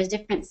see if there's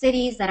different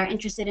cities that are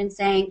interested in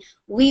saying,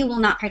 we will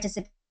not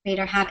participate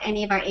or have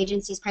any of our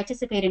agencies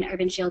participate in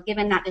Urban Shield,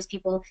 given that there's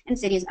people in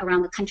cities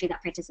around the country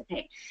that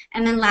participate.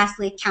 And then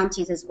lastly,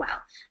 counties as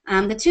well.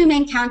 The two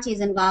main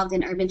counties involved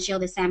in Urban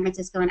Shield is San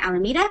Francisco and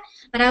Alameda,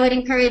 but I would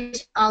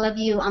encourage all of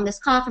you on this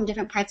call from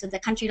different parts of the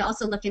country to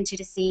also look into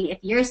to see if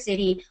your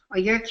city or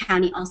your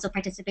county also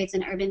participates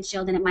in Urban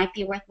Shield, and it might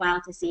be worthwhile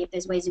to see if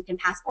there's ways you can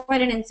pass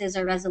ordinances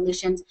or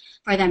resolutions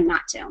for them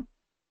not to.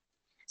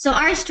 So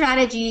our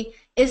strategy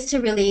is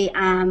to really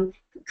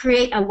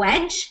create a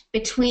wedge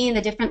between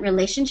the different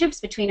relationships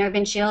between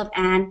Urban Shield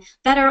and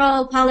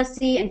federal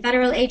policy and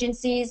federal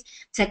agencies,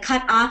 to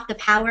cut off the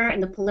power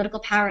and the political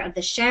power of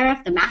the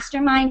sheriff, the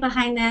mastermind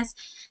behind this,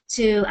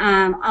 to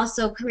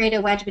also create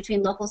a wedge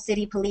between local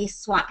city police,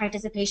 SWAT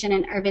participation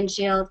in Urban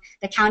Shield,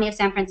 the County of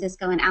San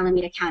Francisco, and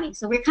Alameda County.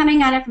 So we're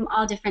coming at it from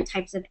all different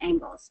types of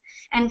angles.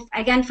 And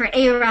again, for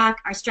AROC,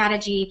 our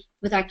strategy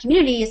with our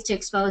community is to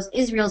expose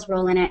Israel's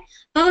role in it,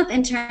 both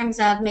in terms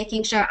of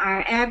making sure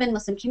our Arab and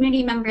Muslim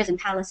community members and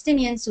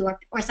Palestinians who are,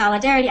 or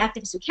solidarity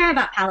activists who care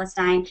about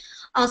Palestine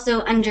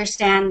also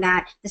understand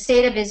that the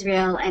state of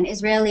Israel and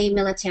Israeli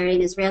military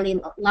and Israeli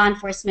law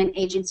enforcement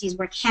agencies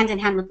work hand in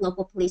hand with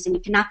local police, and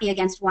you cannot be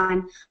against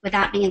one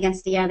without being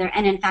against the other,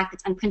 and in fact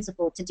it's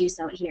unprincipled to do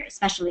so here,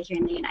 especially here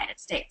in the United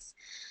States.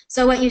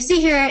 So what you see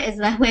here is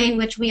the way in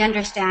which we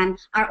understand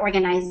our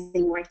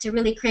organizing work to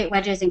really create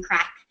wedges and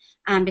crack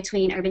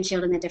between Urban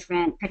Shield and the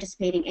different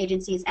participating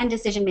agencies and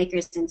decision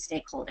makers and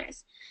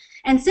stakeholders.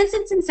 And since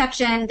its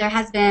inception, there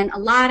has been a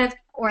lot of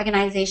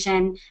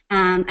organization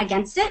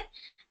against it.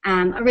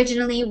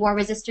 Originally, War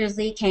Resisters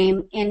League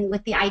came in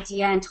with the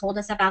idea and told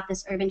us about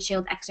this Urban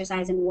Shield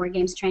exercise and war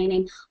games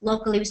training.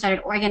 Locally, we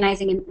started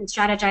organizing and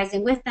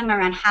strategizing with them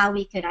around how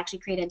we could actually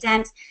create a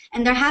dent,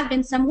 and there have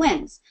been some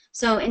wins.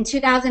 So in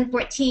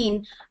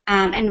 2014,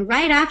 and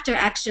right after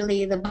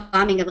actually the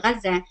bombing of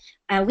Gaza,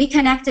 we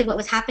connected what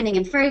was happening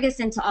in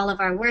Ferguson to all of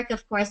our work,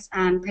 of course,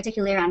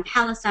 particularly around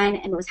Palestine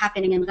and what was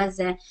happening in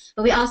Gaza.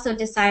 But we also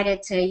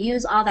decided to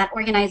use all that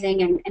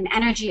organizing and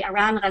energy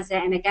around Gaza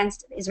and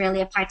against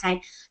Israeli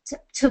apartheid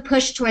to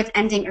push towards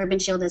ending Urban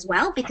Shield as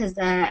well, because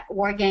the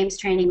war games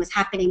training was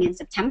happening in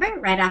September,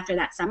 right after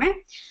that summer.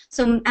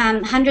 So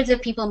hundreds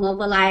of people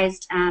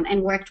mobilized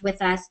and worked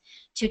with us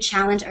to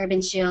challenge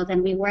Urban Shield,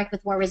 and we worked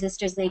with War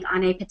Resisters League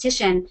on a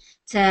petition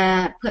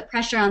to put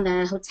pressure on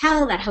the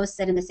hotel that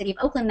hosted in the city of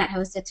Oakland that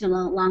hosted to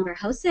no longer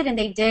host it, and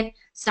they did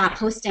stop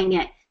hosting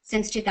it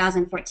since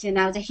 2014.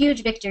 That was a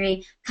huge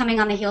victory coming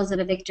on the heels of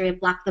a victory of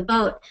Block the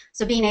Boat.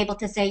 So being able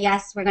to say,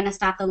 yes, we're going to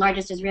stop the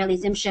largest Israeli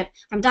Zim ship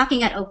from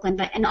docking at Oakland,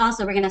 and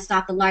also we're going to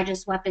stop the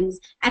largest weapons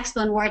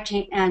expo and war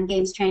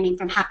games training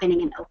from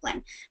happening in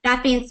Oakland.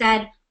 That being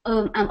said,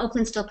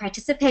 Oakland still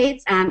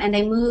participates, and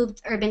they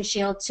moved Urban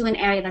Shield to an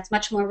area that's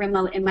much more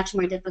remote and much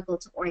more difficult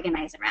to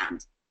organize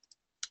around.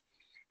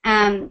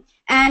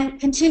 And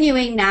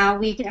continuing now,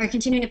 we are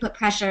continuing to put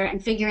pressure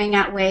and figuring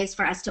out ways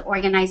for us to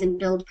organize and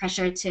build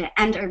pressure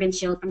to end Urban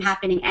Shield from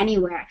happening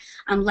anywhere,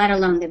 let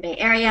alone the Bay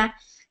Area.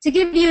 To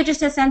give you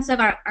just a sense of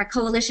our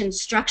coalition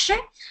structure,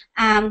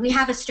 we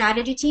have a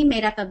strategy team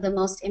made up of the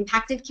most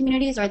impacted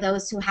communities, or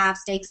those who have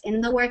stakes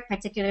in the work,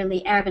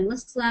 particularly Arab and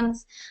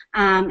Muslims.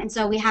 And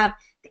so we have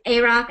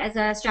AROC as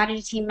a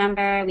strategy team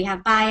member, we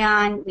have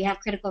BION, we have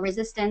Critical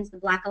Resistance, the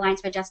Black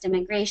Alliance for Just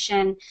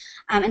Immigration,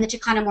 and the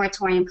Chicana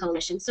Moratorium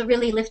Coalition. So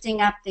really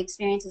lifting up the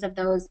experiences of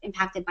those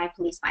impacted by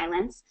police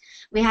violence.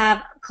 We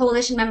have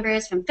coalition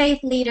members from faith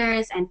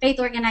leaders and faith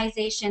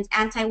organizations,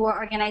 anti-war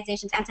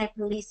organizations,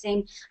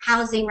 anti-policing,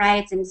 housing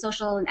rights, and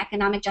social and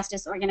economic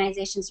justice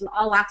organizations from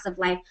all walks of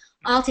life,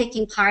 all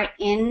taking part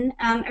in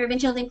Urban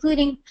Shield,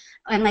 including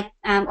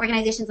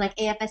organizations like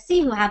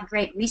AFSC, who have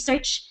great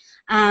research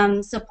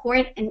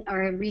support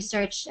or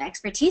research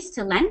expertise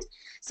to lend.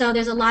 So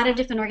there's a lot of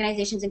different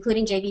organizations,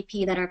 including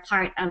JVP, that are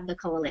part of the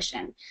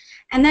coalition.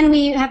 And then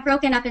we have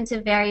broken up into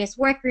various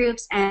work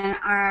groups and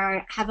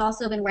have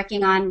also been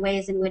working on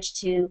ways in which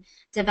to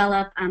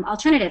develop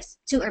alternatives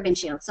to Urban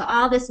Shield. So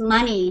all this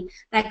money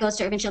that goes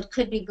to Urban Shield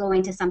could be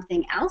going to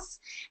something else,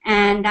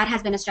 and that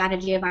has been a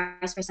strategy of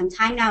ours for some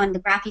time now. And the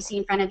graph you see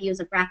in front of you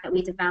is a graph that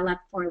we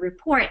developed for a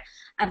report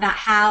about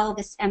how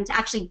this to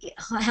actually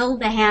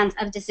hold the hands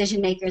of decision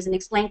makers and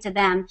explain to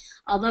them,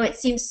 although it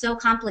seems so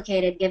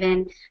complicated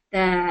given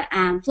the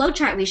flow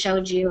chart we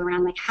showed you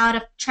around like how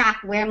to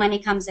track where money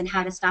comes and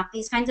how to stop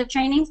these kinds of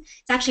trainings.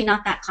 It's actually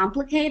not that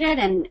complicated,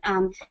 and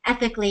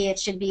ethically it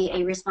should be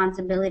a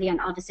responsibility on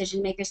all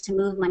decision makers to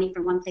move money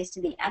from one place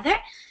to the other.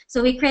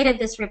 So we created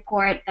this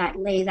report that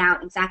lays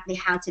out exactly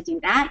how to do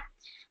that.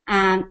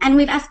 And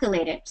we've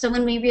escalated. So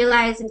when we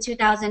realized in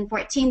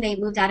 2014 they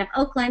moved out of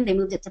Oakland, they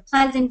moved it to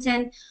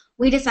Pleasanton,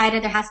 we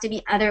decided there has to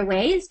be other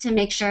ways to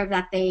make sure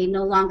that they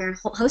no longer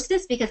host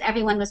this, because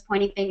everyone was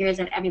pointing fingers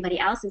at everybody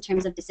else in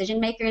terms of decision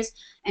makers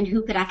and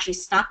who could actually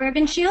stop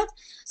Urban Shield.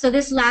 So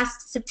this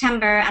last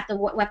September at the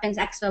Weapons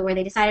Expo, where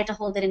they decided to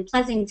hold it in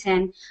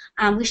Pleasanton,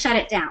 we shut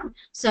it down.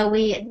 So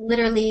we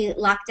literally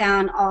locked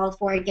down all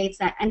 4 gates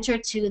that enter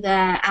to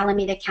the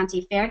Alameda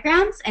County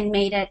Fairgrounds and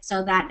made it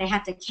so that they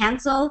had to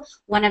cancel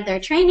one of their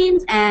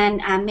trainings,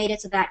 and made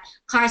it so that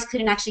cars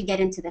couldn't actually get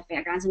into the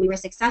fairgrounds. And we were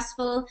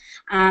successful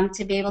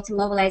to be able to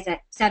mobilize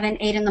at 7,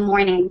 8 in the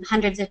morning,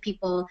 hundreds of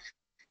people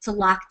to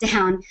lock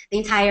down the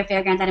entire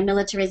fairgrounds at a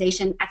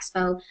militarization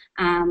expo.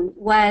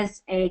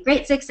 Was a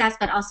great success,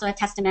 but also a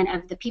testament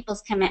of the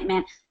people's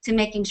commitment to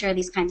making sure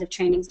these kinds of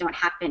trainings don't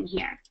happen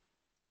here.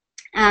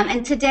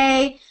 And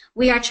today,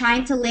 we are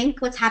trying to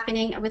link what's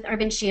happening with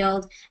Urban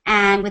Shield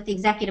and with the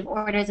executive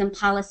orders and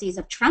policies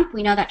of Trump.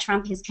 We know that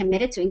Trump is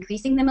committed to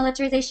increasing the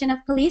militarization of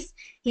police.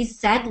 He's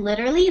said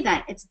literally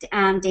that it's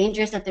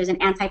dangerous, that there's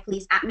an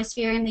anti-police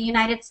atmosphere in the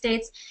United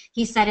States.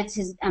 He said it's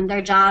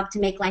their job to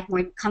make life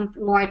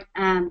more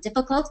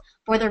difficult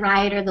for the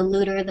rioter, the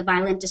looter, the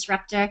violent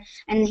disruptor.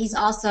 And he's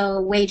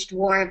also waged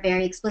war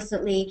very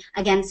explicitly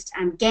against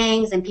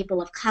gangs and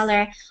people of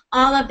color.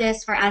 All of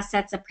this for us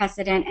sets a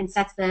precedent and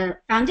sets the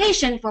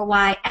foundation for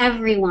why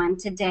everyone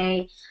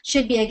today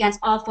should be against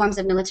all forms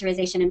of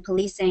militarization and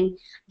policing,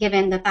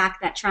 given the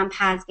fact that Trump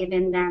has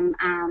given them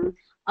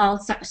all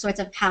sorts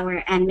of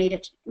power and made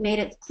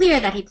it clear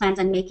that he plans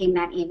on making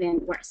that even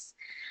worse.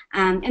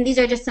 And these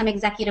are just some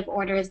executive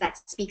orders that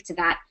speak to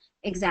that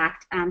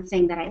exact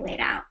thing that I laid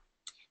out.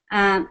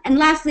 And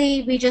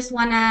lastly, we just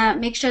want to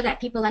make sure that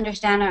people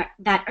understand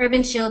that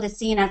Urban Shield is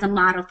seen as a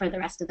model for the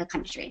rest of the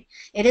country.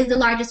 It is the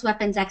largest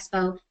weapons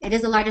expo. It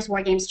is the largest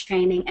war games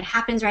training. It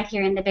happens right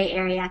here in the Bay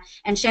Area.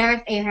 And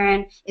Sheriff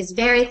Ahern is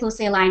very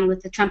closely aligned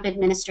with the Trump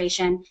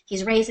administration.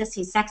 He's racist,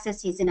 he's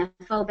sexist, he's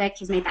xenophobic.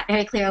 He's made that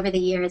very clear over the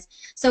years.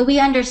 So we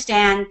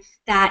understand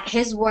that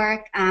his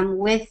work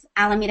with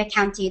Alameda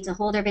County to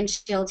hold Urban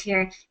Shield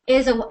here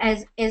is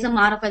a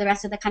model for the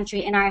rest of the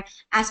country, and our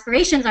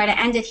aspirations are to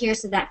end it here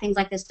so that things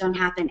like this don't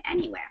happen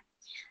anywhere.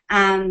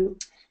 And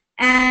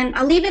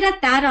I'll leave it at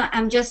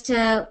that. Just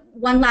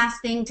one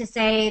last thing to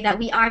say that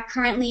we are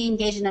currently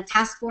engaged in a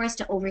task force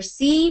to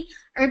oversee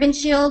Urban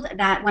Shield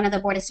that one of the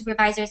Board of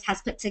Supervisors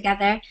has put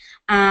together.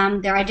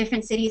 There are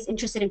different cities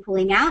interested in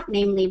pulling out,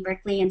 namely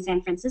Berkeley and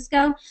San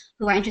Francisco,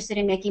 who are interested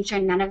in making sure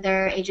none of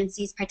their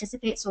agencies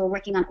participate, so we're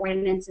working on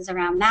ordinances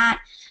around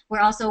that. We're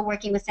also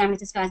working with San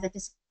Francisco as the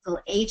fiscal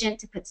agent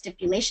to put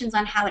stipulations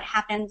on how it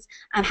happens,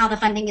 how the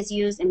funding is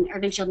used, and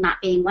Urban Shield not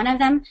being one of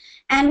them.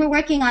 And we're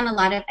working on a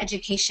lot of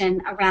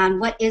education around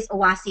what is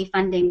OASI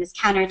funding, this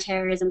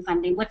counterterrorism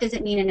funding. What does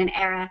it mean in an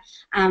era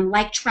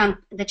like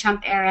the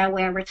Trump era,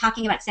 where we're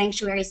talking about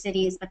sanctuary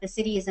cities, but the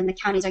cities and the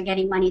counties are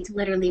getting money to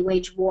literally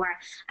wage war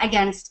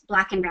against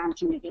Black and brown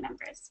community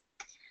members.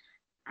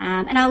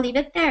 And I'll leave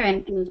it there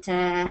and move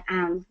to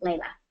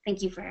Layla.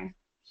 Thank you for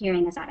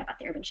hearing us out about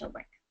the Urban Shield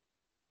work.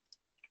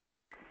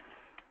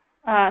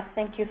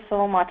 Thank you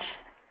so much,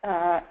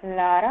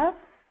 Lara.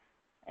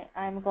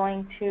 I'm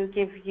going to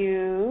give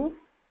you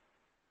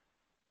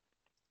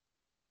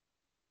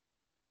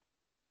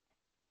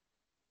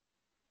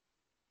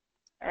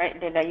all right,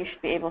 Layla, you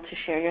should be able to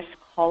share your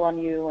call on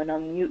you and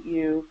unmute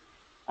you.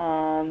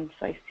 So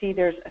I see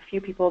there's a few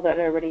people that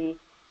already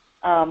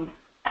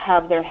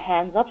have their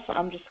hands up, so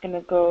I'm just going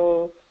to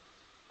go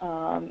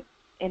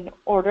in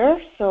order.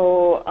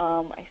 So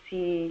I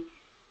see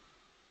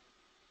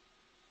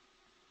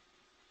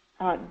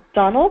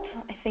Donald,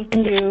 I think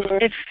you...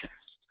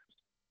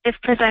 If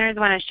presenters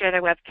want to share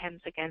their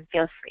webcams again,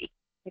 feel free.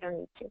 You don't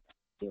need to if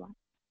you want.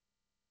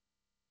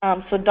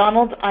 So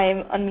Donald,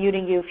 I'm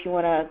unmuting you if you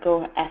want to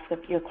go ask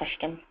your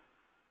question.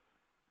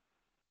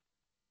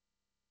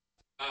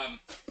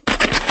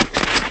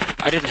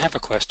 I didn't have a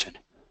question.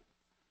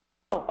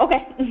 Oh,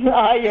 okay.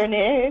 Your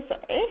name,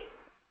 sorry.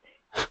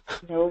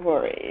 No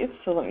worries.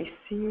 So let me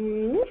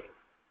see.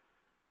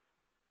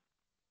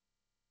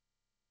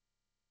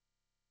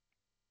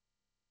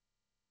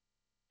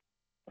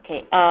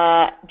 Okay,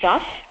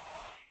 Josh?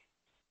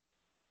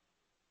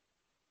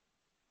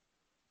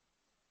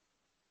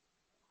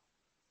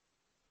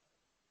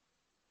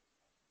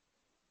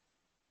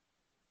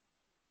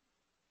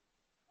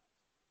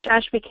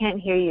 Josh, we can't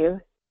hear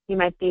you. You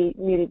might be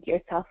muted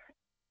yourself.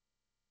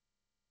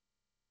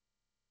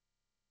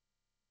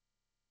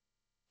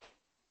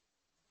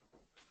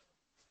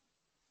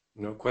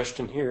 No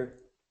question here.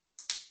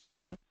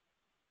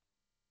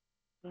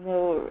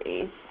 No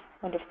worries.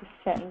 Wonder if it's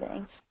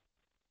sending.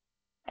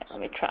 Right, let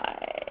me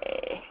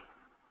try.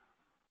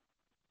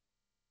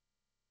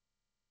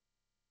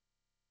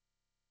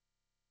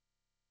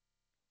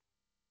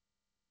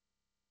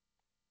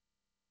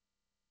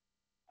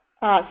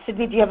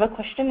 Sydney, do you have a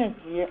question?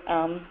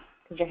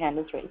 Because your hand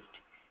is raised.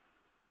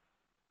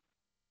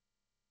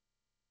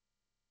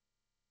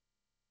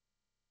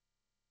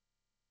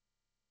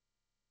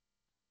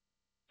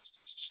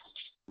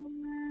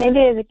 Maybe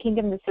as a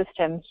kingdom the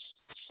system.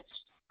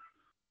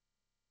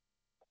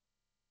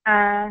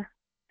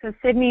 So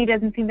Sydney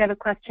doesn't seem to have a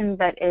question,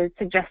 but is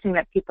suggesting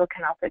that people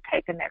can also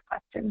type in their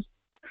questions.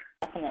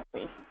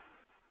 Definitely.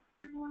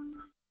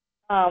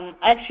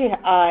 Actually,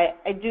 I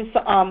do.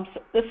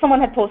 Someone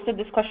had posted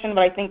this question,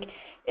 but I think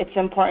it's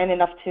important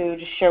enough to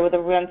just share with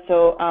everyone.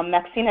 So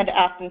Maxine had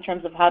asked in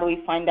terms of how do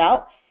we find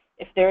out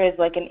if there is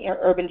like an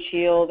Urban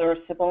Shield or a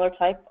similar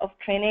type of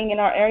training in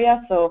our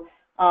area. So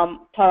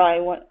Tara,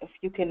 if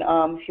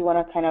you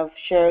want to kind of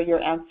share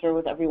your answer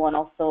with everyone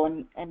also,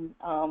 and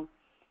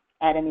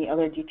add any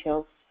other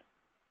details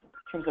in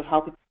terms of how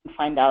people can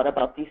find out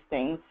about these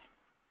things.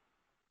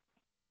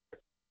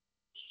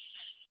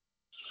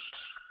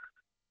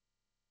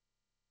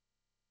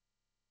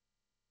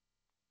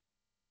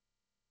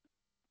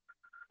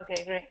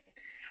 Okay, great.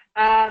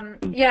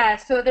 Yeah,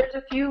 so there's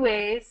a few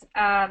ways.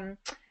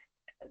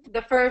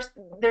 The first,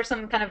 there's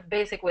some kind of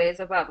basic ways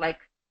about like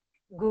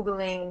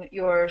Googling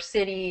your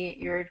city,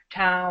 your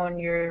town,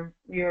 your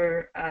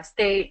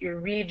state, your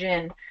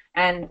region,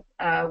 and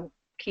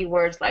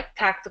keywords like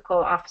Tactical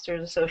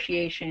Officers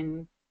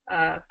Association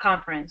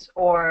conference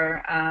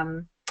or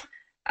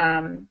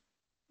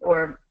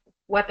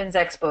weapons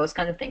expos,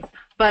 kind of things.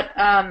 But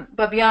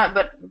beyond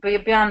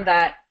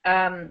that,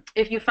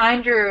 if you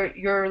find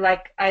your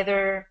like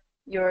either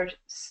your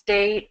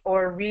state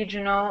or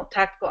regional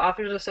tactical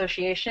officers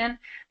association,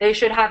 they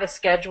should have a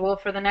schedule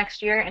for the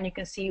next year, and you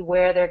can see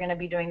where they're going to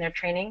be doing their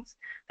trainings.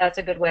 That's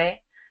a good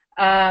way.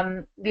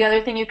 The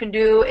other thing you can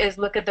do is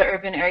look at the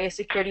Urban Area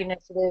Security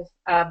Initiative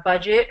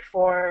budget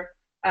for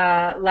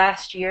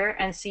last year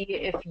and see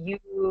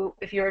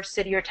if your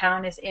city or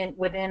town is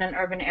within an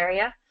urban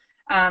area.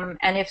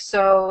 And if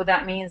so,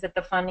 that means that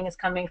the funding is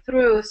coming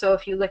through. So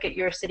if you look at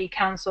your city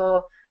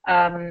council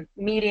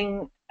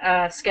meeting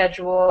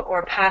schedule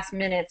or past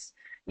minutes,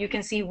 you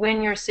can see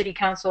when your city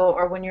council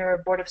or when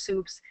your board of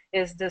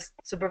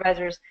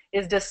supervisors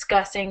is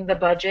discussing the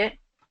budget,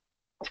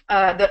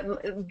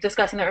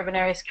 discussing the Urban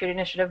Area Security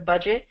Initiative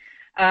budget,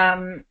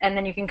 and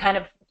then you can kind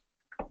of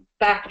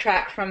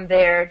backtrack from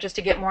there just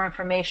to get more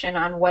information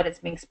on what it's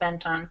being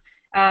spent on.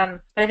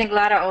 But I think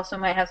Lara also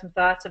might have some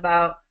thoughts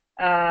about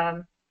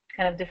kind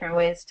of different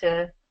ways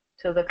to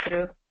look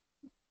through.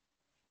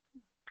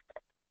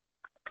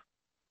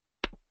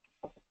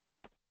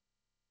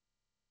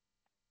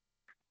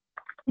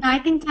 No, I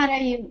think, Tara,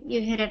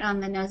 you hit it on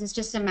the nose. It's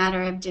just a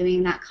matter of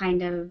doing that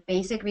kind of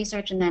basic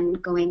research and then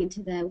going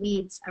into the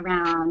weeds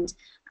around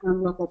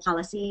local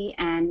policy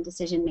and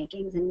decision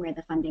makings and where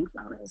the funding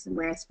flow is and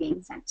where it's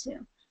being sent to.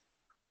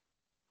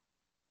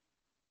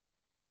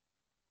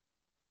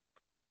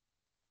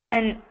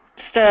 And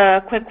just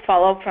a quick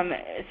follow-up from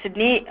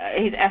Sydney.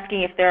 He's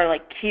asking if there are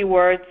like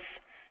keywords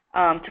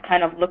to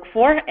kind of look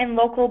for in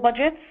local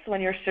budgets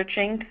when you're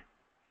searching.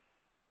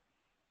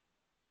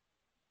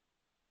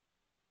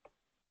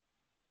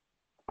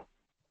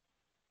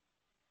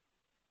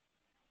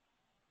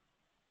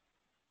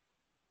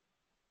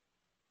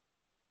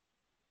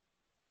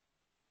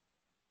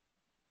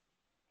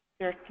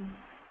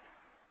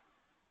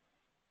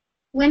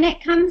 When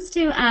it comes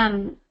to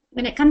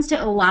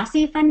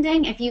OWASI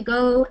funding, if you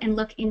go and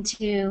look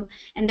into,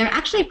 and they're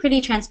actually pretty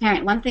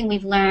transparent. One thing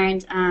we've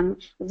learned,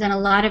 we've done a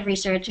lot of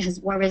research, as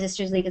War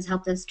Resisters League has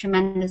helped us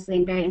tremendously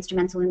and very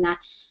instrumental in that.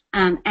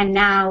 And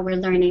now we're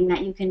learning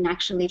that you can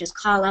actually just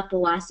call up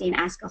OWASI and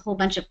ask a whole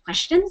bunch of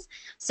questions.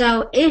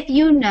 So if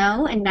you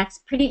know, and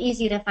that's pretty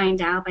easy to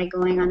find out by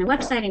going on a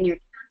website and you're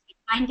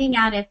finding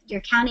out if your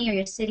county or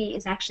your city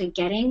is actually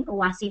getting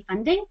OWASI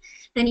funding,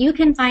 then you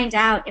can find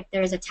out if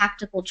there's a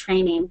tactical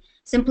training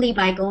simply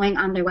by going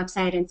on their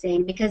website and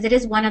saying, because it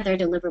is one of their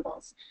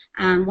deliverables.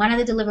 One of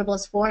the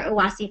deliverables for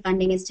OWASI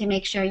funding is to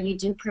make sure you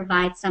do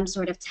provide some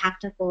sort of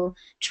tactical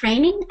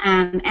training,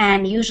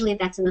 and usually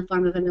that's in the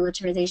form of a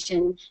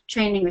militarization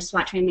training or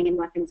SWAT training and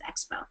weapons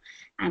expo.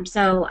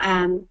 So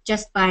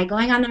just by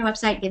going on their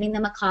website, giving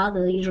them a call,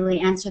 they'll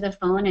usually answer the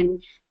phone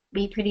and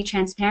be pretty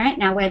transparent.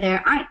 Now, where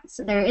there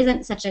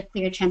isn't such a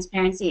clear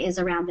transparency is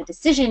around the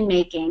decision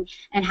making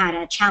and how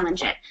to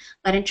challenge it.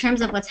 But in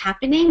terms of what's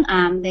happening,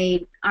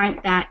 they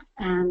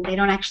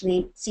don't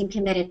actually seem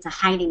committed to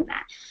hiding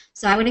that.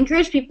 So I would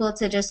encourage people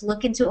to just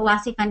look into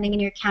OWASI funding in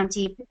your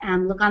county,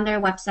 look on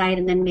their website,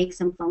 and then make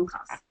some phone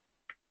calls.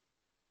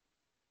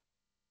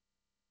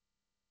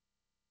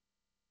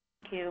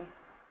 Thank you.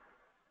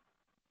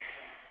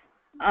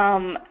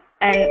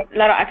 And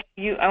Lara,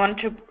 actually, I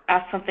wanted to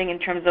ask something in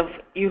terms of,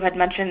 you had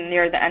mentioned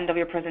near the end of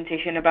your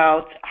presentation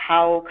about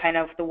how kind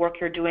of the work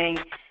you're doing,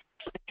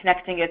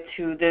 connecting it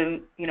to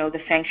the, the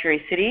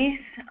sanctuary cities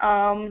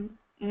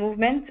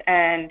movement,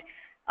 and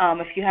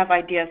if you have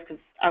ideas, because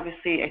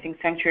obviously I think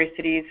sanctuary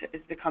cities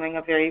is becoming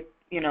a very,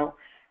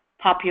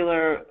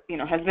 popular,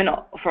 has been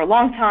for a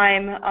long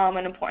time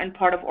an important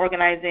part of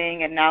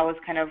organizing, and now is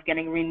kind of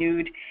getting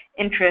renewed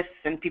interest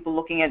and people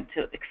looking at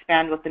to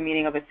expand what the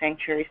meaning of a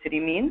sanctuary city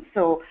means.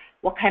 So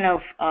what kind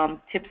of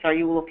tips are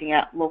you looking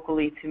at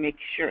locally to make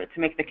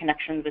the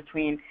connections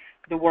between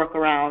the work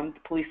around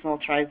police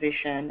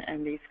militarization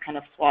and these kind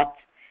of SWAT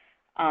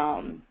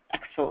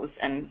expos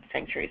and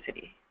sanctuary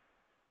city?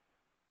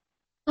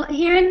 Well,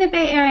 here in the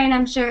Bay Area, and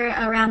I'm sure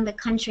around the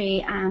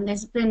country,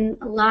 there's been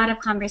a lot of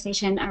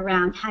conversation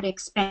around how to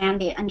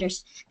expand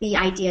the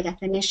idea,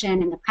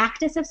 definition, and the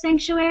practice of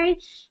sanctuary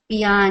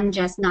beyond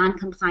just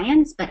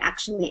non-compliance, but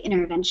actually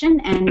intervention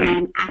and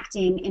then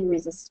acting in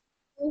resistance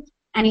to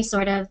any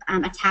sort of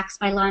attacks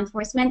by law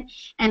enforcement,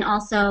 and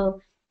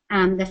also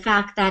the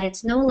fact that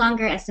it's no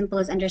longer as simple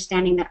as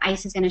understanding that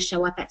ICE is going to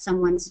show up at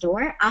someone's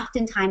door.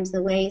 Oftentimes,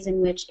 the ways in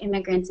which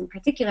immigrants in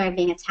particular are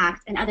being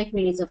attacked and other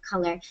communities of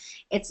color,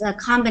 it's a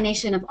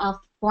combination of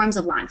all forms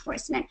of law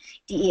enforcement.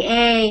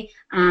 DEA,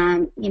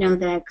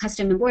 the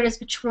Custom and Borders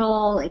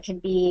Patrol, it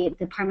could be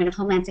the Department of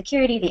Homeland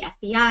Security, the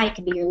FBI, it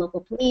could be your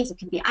local police, it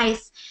could be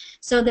ICE.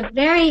 So the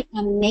very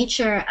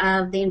nature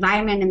of the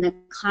environment and the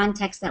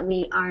context that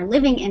we are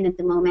living in at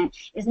the moment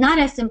is not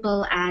as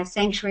simple as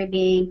sanctuary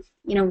being,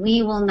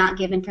 we will not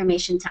give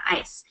information to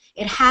ICE.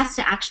 It has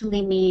to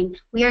actually mean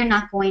we are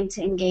not going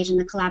to engage in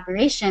the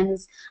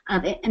collaborations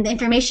of it and the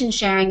information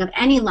sharing of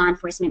any law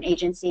enforcement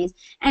agencies,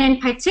 and in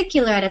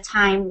particular at a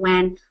time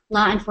when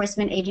law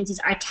enforcement agencies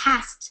are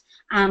tasked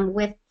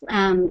with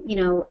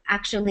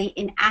actually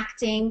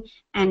enacting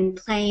and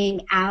playing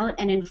out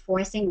and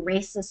enforcing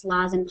racist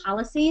laws and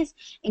policies,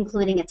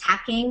 including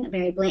attacking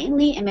very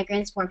blatantly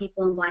immigrants, poor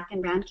people, and Black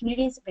and brown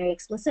communities very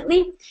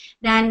explicitly,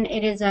 then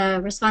it is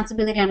a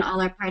responsibility on all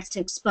our parts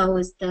to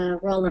expose the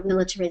role of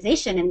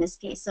militarization in this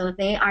case. So if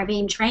they are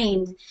being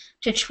trained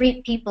to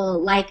treat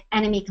people like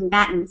enemy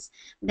combatants,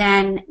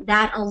 then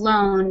that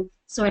alone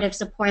sort of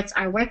supports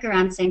our work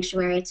around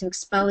sanctuary to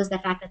expose the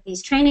fact that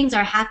these trainings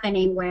are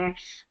happening where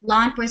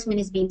law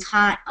enforcement is being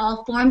taught,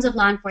 all forms of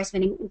law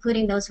enforcement,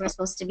 including those who are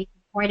supposed to be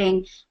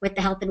supporting with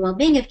the health and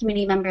well-being of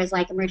community members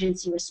like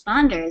emergency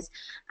responders,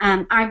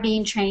 are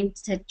being trained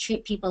to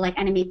treat people like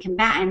enemy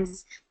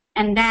combatants.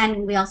 And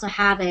then we also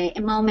have a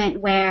moment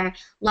where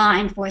law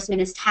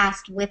enforcement is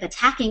tasked with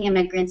attacking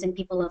immigrants and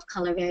people of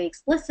color very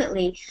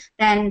explicitly.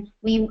 Then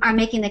we are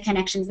making the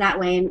connections that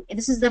way. And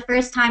this is the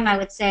first time, I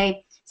would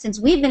say, since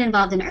we've been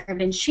involved in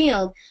Urban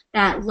Shield,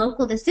 that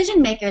local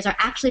decision makers are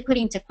actually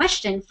putting into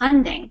question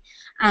funding.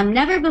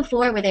 Never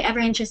before were they ever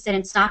interested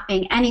in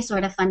stopping any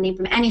sort of funding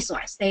from any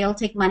source. They'll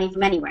take money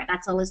from anywhere.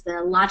 That's always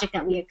the logic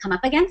that we have come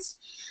up against.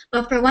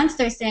 But for once,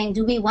 they're saying,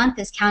 do we want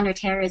this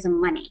counterterrorism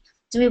money?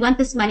 Do we want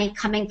this money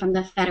coming from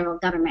the federal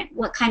government?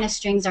 What kind of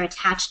strings are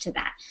attached to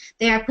that?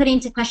 They are putting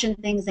into question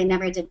things they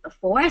never did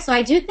before. So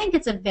I do think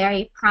it's a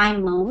very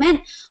prime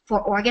moment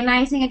for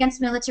organizing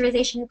against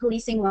militarization and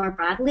policing more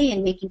broadly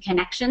and making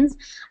connections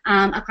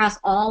across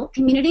all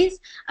communities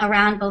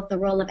around both the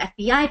role of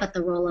FBI, but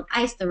the role of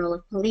ICE, the role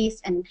of police,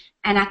 and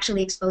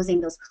actually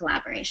exposing those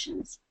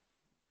collaborations.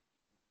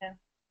 Yeah.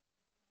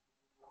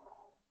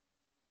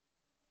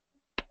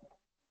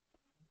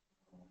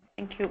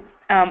 Thank you.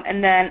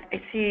 And then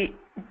I see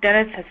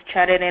Dennis has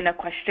chatted in a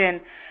question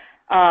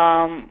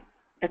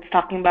that's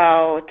talking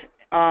about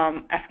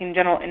asking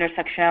general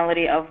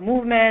intersectionality of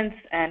movements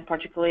and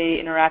particularly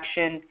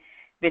interaction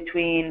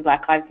between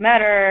Black Lives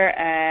Matter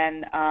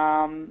and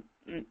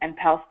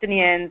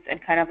Palestinians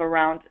and kind of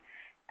around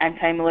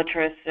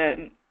anti-militarist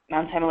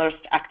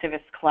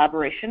activist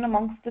collaboration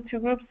amongst the two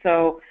groups.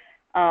 So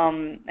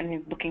and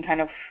he's looking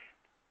kind of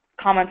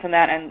comments on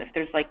that and if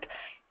there's like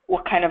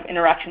what kind of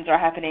interactions are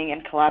happening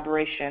and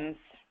collaborations.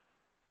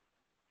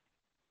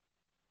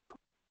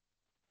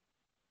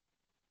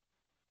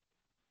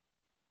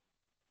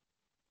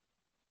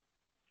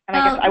 And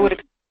I guess I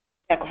would.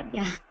 Yeah, go ahead.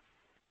 Yeah.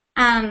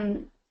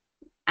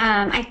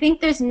 I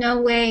think there's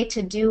no way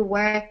to do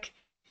work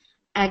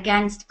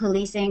against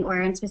policing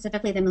or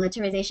specifically the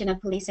militarization of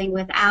policing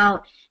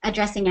without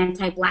addressing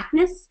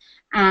anti-Blackness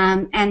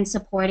and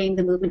supporting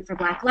the movement for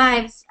Black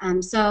lives.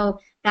 So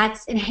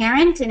that's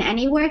inherent in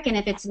any work, and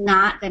if it's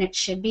not, then it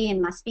should be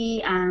and must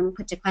be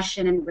put to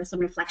question and with some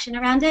reflection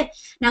around it.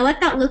 Now,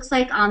 what that looks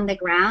like on the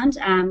ground,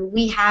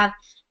 we have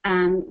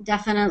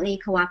definitely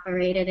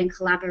cooperated and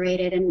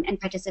collaborated and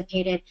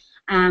participated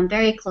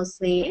very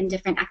closely in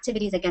different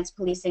activities against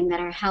policing that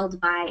are held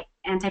by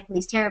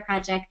Anti-Police Terror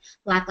Project,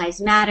 Black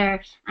Lives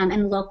Matter,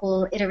 and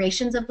local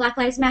iterations of Black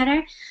Lives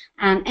Matter.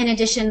 In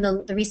addition,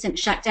 the recent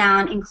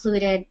shutdown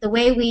included the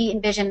way we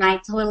envision. I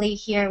totally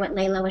hear what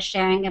Layla was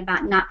sharing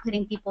about not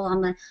putting people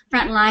on the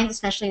front lines,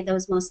 especially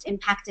those most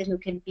impacted who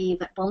could be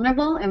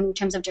vulnerable in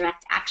terms of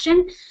direct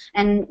action.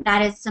 And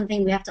that is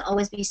something we have to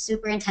always be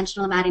super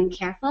intentional about and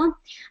careful.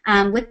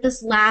 With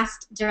this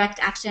last direct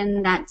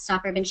action that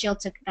Stop Urban Shield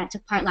took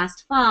part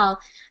last fall,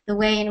 the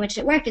way in which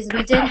it worked is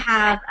we did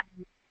have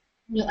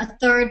a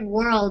third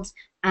world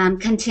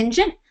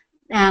contingent.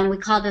 We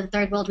called it the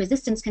Third World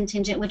Resistance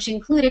Contingent, which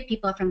included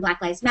people from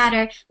Black Lives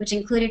Matter, which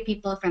included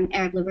people from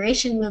Arab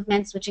liberation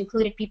movements, which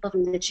included people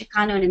from the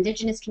Chicano and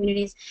indigenous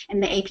communities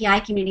and the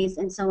API communities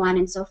and so on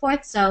and so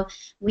forth. So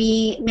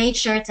we made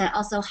sure to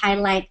also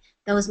highlight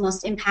those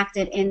most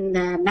impacted in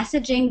the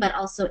messaging, but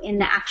also in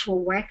the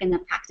actual work and the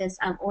practice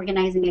of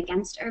organizing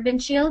against Urban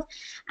Shield.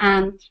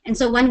 And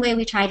so one way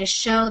we try to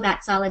show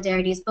that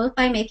solidarity is both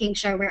by making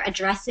sure we're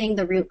addressing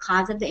the root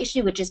cause of the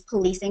issue, which is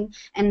policing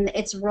and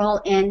its role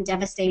in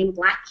devastating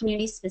Black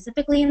communities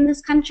specifically in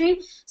this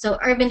country. So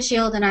Urban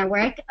Shield in our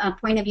work,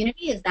 point of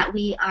unity is that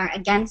we are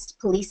against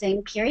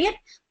policing, period.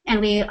 And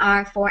we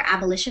are for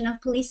abolition of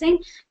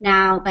policing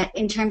now, but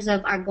in terms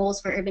of our goals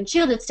for Urban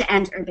Shield, it's to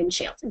end Urban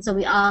Shield. And so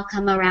we all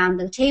come around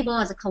the table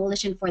as a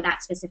coalition for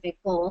that specific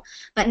goal,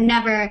 but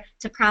never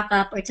to prop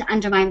up or to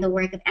undermine the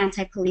work of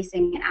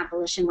anti-policing and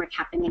abolition work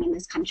happening in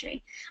this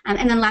country.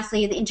 And then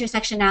lastly, the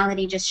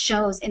intersectionality just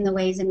shows in the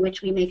ways in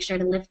which we make sure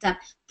to lift up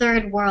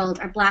third world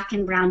or Black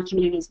and brown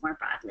communities more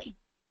broadly.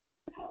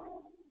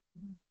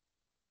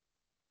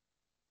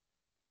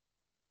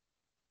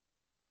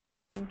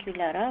 Thank you,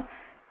 Lara.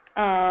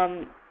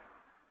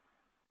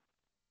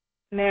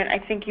 Marin, I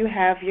think you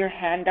have your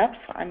hand up,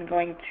 so I'm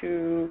going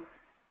to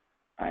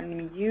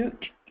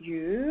unmute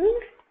you.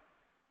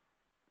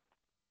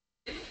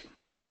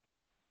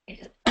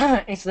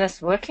 Is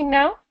this working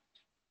now?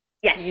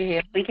 Yes, You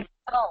hear? we can.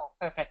 Oh,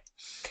 perfect.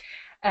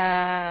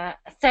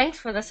 Thanks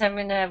for the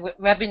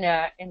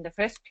webinar in the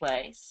first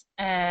place.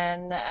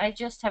 And I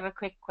just have a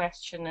quick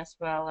question as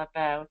well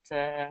about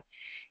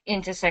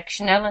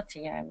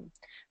intersectionality. I'm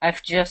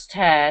I've just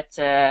had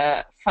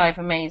 5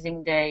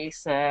 amazing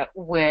days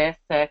with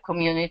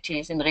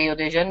communities in Rio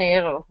de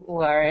Janeiro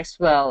who are as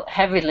well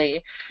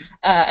heavily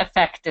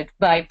affected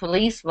by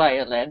police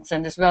violence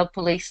and as well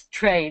police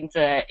trained,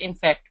 in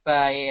fact,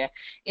 by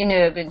in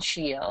Urban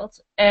Shield.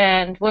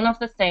 And one of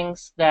the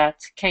things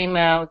that came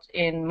out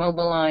in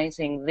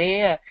mobilizing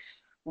there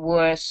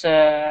was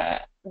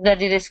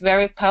that it is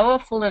very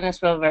powerful and as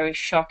well very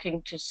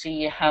shocking to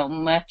see how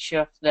much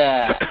of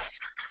the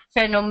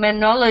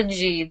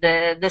phenomenology,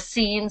 the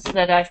scenes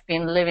that I've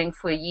been living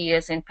for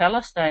years in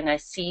Palestine, I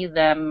see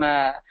them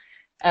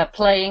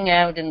playing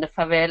out in the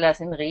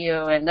favelas in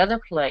Rio and other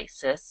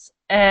places.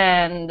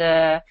 And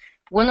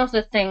one of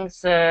the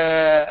things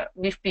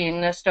we've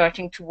been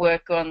starting to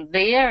work on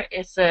there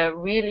is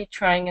really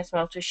trying as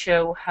well to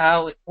show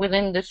how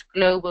within this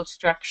global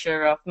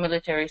structure of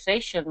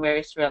militarization, where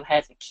Israel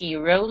has a key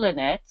role in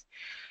it,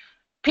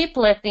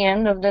 people at the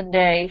end of the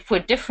day, for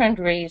different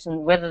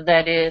reasons, whether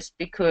that is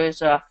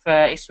because of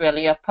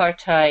Israeli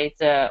apartheid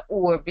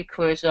or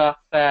because of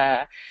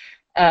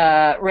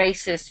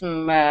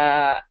racism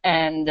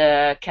and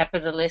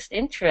capitalist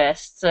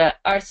interests,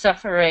 are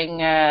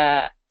suffering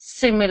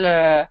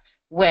similar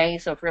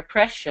ways of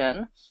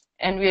repression.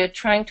 And we are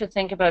trying to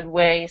think about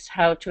ways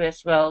how to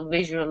as well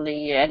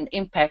visually and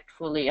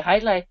impactfully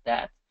highlight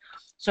that.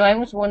 So I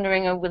was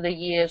wondering, over the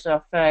years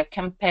of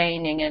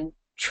campaigning and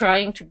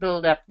trying to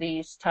build up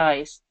these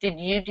ties, did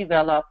you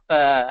develop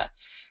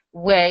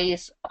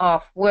ways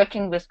of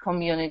working with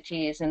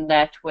communities in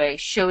that way,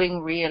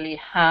 showing really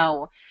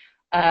how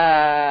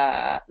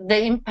the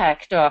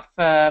impact of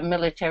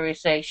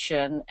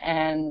militarization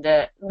and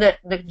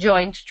the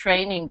joint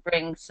training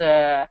brings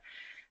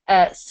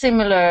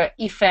similar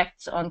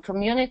effects on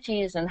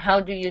communities, and how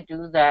do you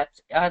do that?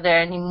 Are there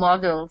any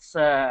models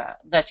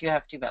that you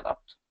have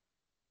developed?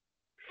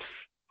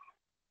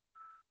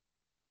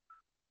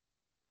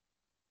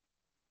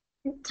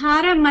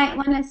 Tara might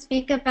want to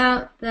speak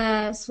about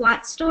the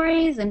SWAT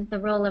stories and the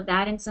role of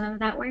that in some of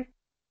that work.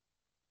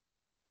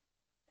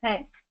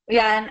 Hey,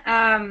 yeah,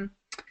 and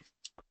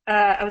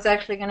I was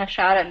actually going to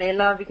shout at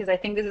Leila because I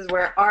think this is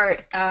where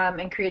art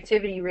and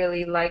creativity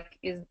really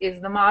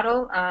is the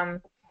model.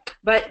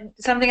 But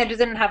something I just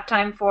didn't have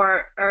time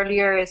for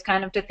earlier is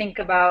kind of to think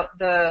about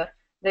the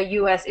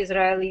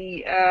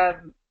U.S.-Israeli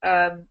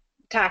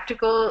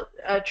tactical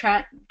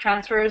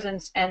transfers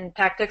and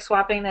tactic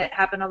swapping that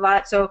happen a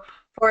lot. So,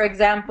 for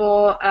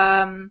example,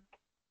 and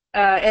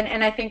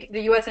I think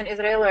the U.S. and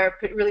Israel are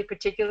really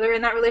particular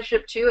in that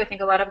relationship too. I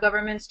think a lot of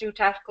governments do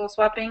tactical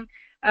swapping.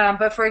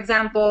 But for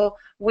example,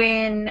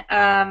 when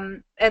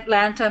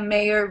Atlanta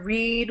Mayor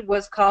Reed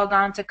was called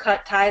on to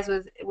cut ties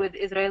with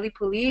Israeli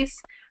police,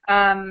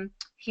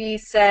 he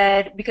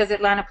said, because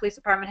Atlanta Police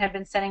Department had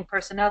been sending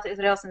personnel to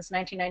Israel since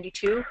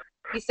 1992,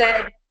 he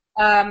said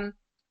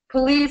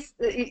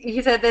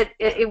he said that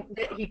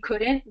he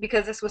couldn't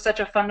because this was such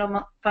a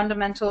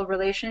fundamental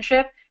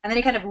relationship, and then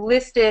he kind of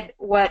listed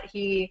what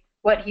he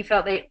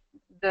felt the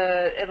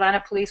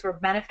Atlanta police were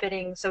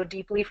benefiting so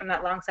deeply from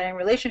that long-standing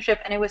relationship,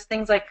 and it was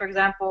things like, for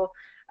example,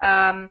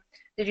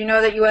 did you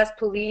know that U.S.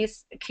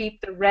 police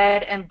keep the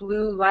red and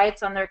blue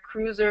lights on their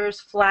cruisers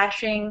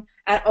flashing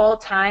at all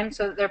times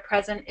so that their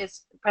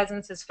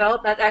presence is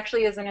felt? That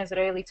actually is an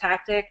Israeli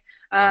tactic.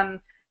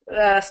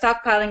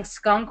 Stockpiling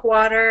skunk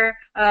water.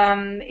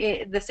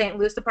 The St.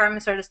 Louis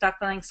department started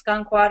stockpiling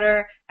skunk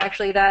water.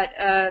 Actually,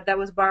 that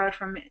was borrowed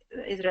from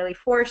Israeli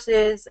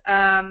forces.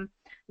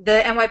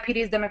 The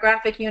NYPD's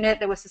demographic unit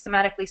that was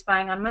systematically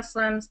spying on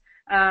Muslims,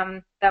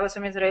 that was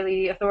from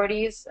Israeli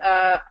authorities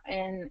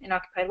in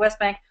occupied West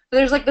Bank. So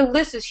there's the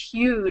list is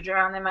huge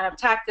around the amount of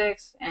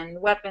tactics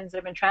and weapons that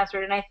have been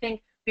transferred. And I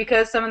think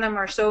because some of them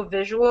are so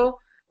visual,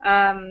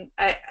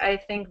 I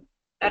think,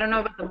 I don't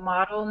know about the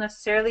model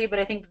necessarily, but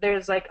I think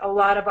there's a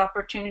lot of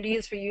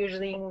opportunities for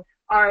using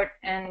art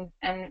and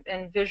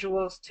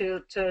visuals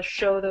to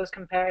show those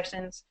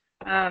comparisons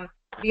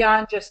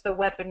beyond just the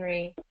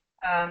weaponry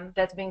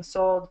that's being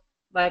sold.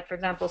 Like, for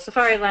example,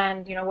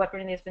 Safariland,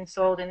 weaponry that's been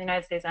sold in the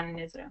United States and in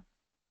Israel.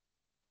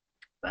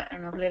 But I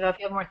don't know, Leila, if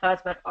you have more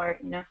thoughts about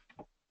art,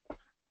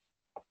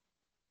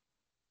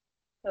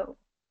 So.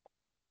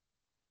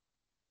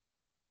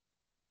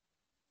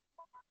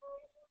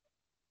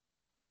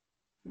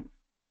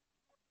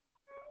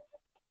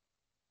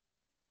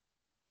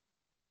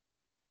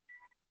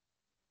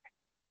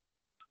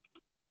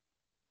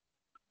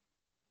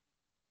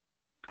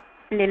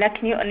 Leila,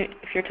 can you,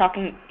 if you're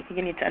talking, I think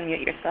you need to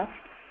unmute yourself.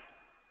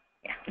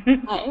 Yeah.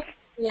 Hi.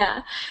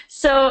 Yeah.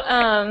 So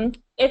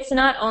it's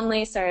not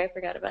only, sorry, I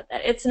forgot about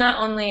that. It's not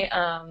only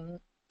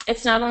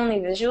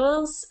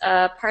visuals.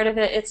 Part of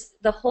it, it's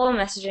the whole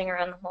messaging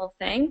around the whole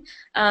thing.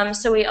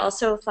 So we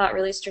also thought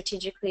really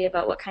strategically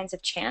about what kinds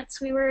of chants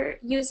we were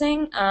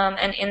using,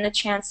 and in the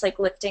chants,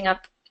 lifting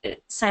up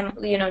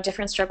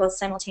different struggles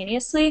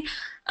simultaneously.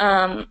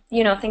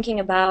 Thinking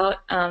about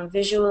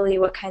visually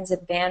what kinds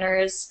of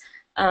banners,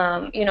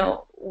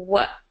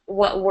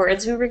 what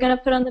words we were going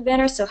to put on the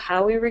banner, so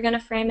how we were going to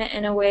frame it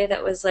in a way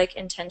that was like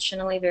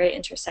intentionally very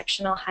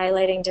intersectional,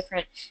 highlighting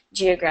different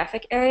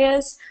geographic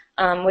areas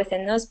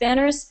within those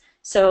banners.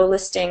 So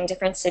listing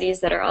different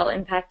cities that are all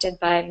impacted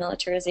by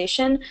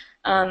militarization.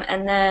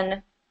 And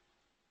then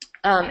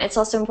it's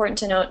also important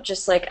to note,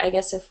 just like, I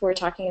guess if we're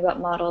talking about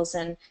models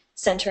and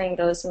centering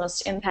those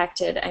most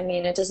impacted, I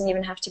mean, it doesn't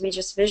even have to be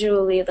just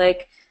visually.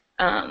 Like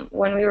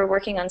when we were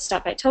working on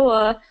Stop by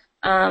TOA,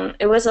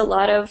 it was a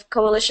lot of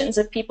coalitions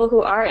of people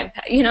who are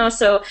impacted, you know,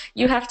 so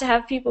you have to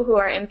have people who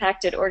are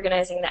impacted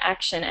organizing the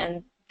action,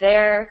 and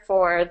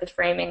therefore the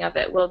framing of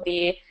it will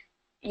be,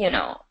 you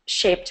know,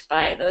 shaped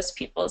by those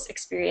people's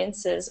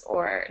experiences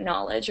or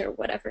knowledge or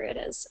whatever it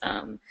is.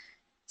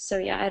 So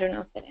yeah, I don't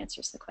know if that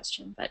answers the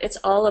question, but it's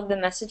all of the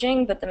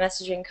messaging, but the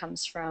messaging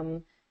comes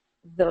from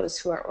those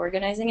who are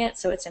organizing it,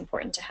 so it's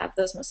important to have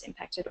those most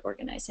impacted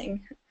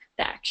organizing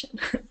the action.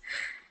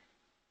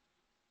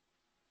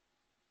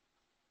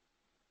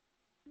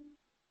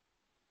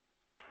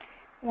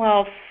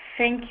 Well,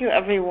 thank you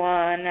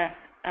everyone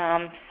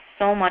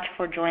so much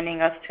for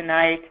joining us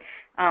tonight.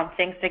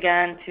 Thanks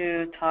again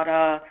to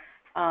Tara,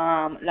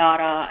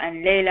 Lara,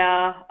 and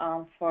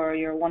Leila for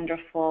your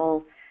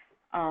wonderful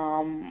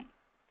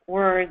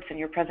words and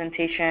your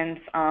presentations.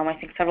 I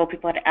think several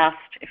people had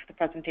asked if the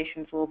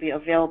presentations will be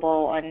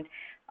available, and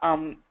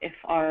if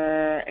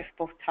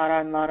both Tara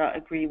and Lara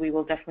agree, we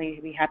will definitely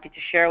be happy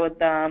to share with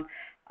them.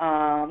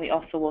 We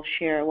also will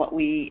share what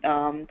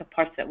the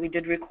parts that we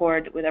did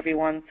record with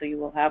everyone, so you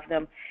will have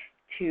them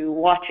to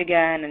watch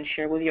again and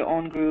share with your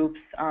own groups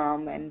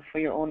and for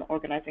your own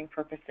organizing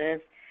purposes.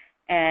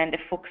 And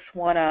if folks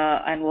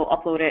wanna, and we'll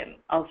upload it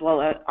as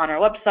well on our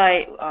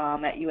website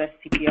at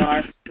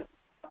USCPR.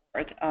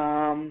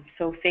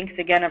 So thanks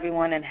again,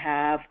 everyone, and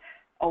have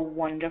a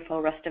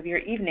wonderful rest of your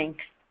evening.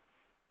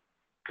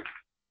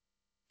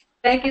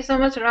 Thank you so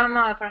much,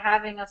 Rama, for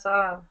having us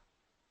all.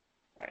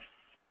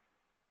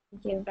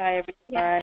 Thank you. Bye, everyone. Yeah.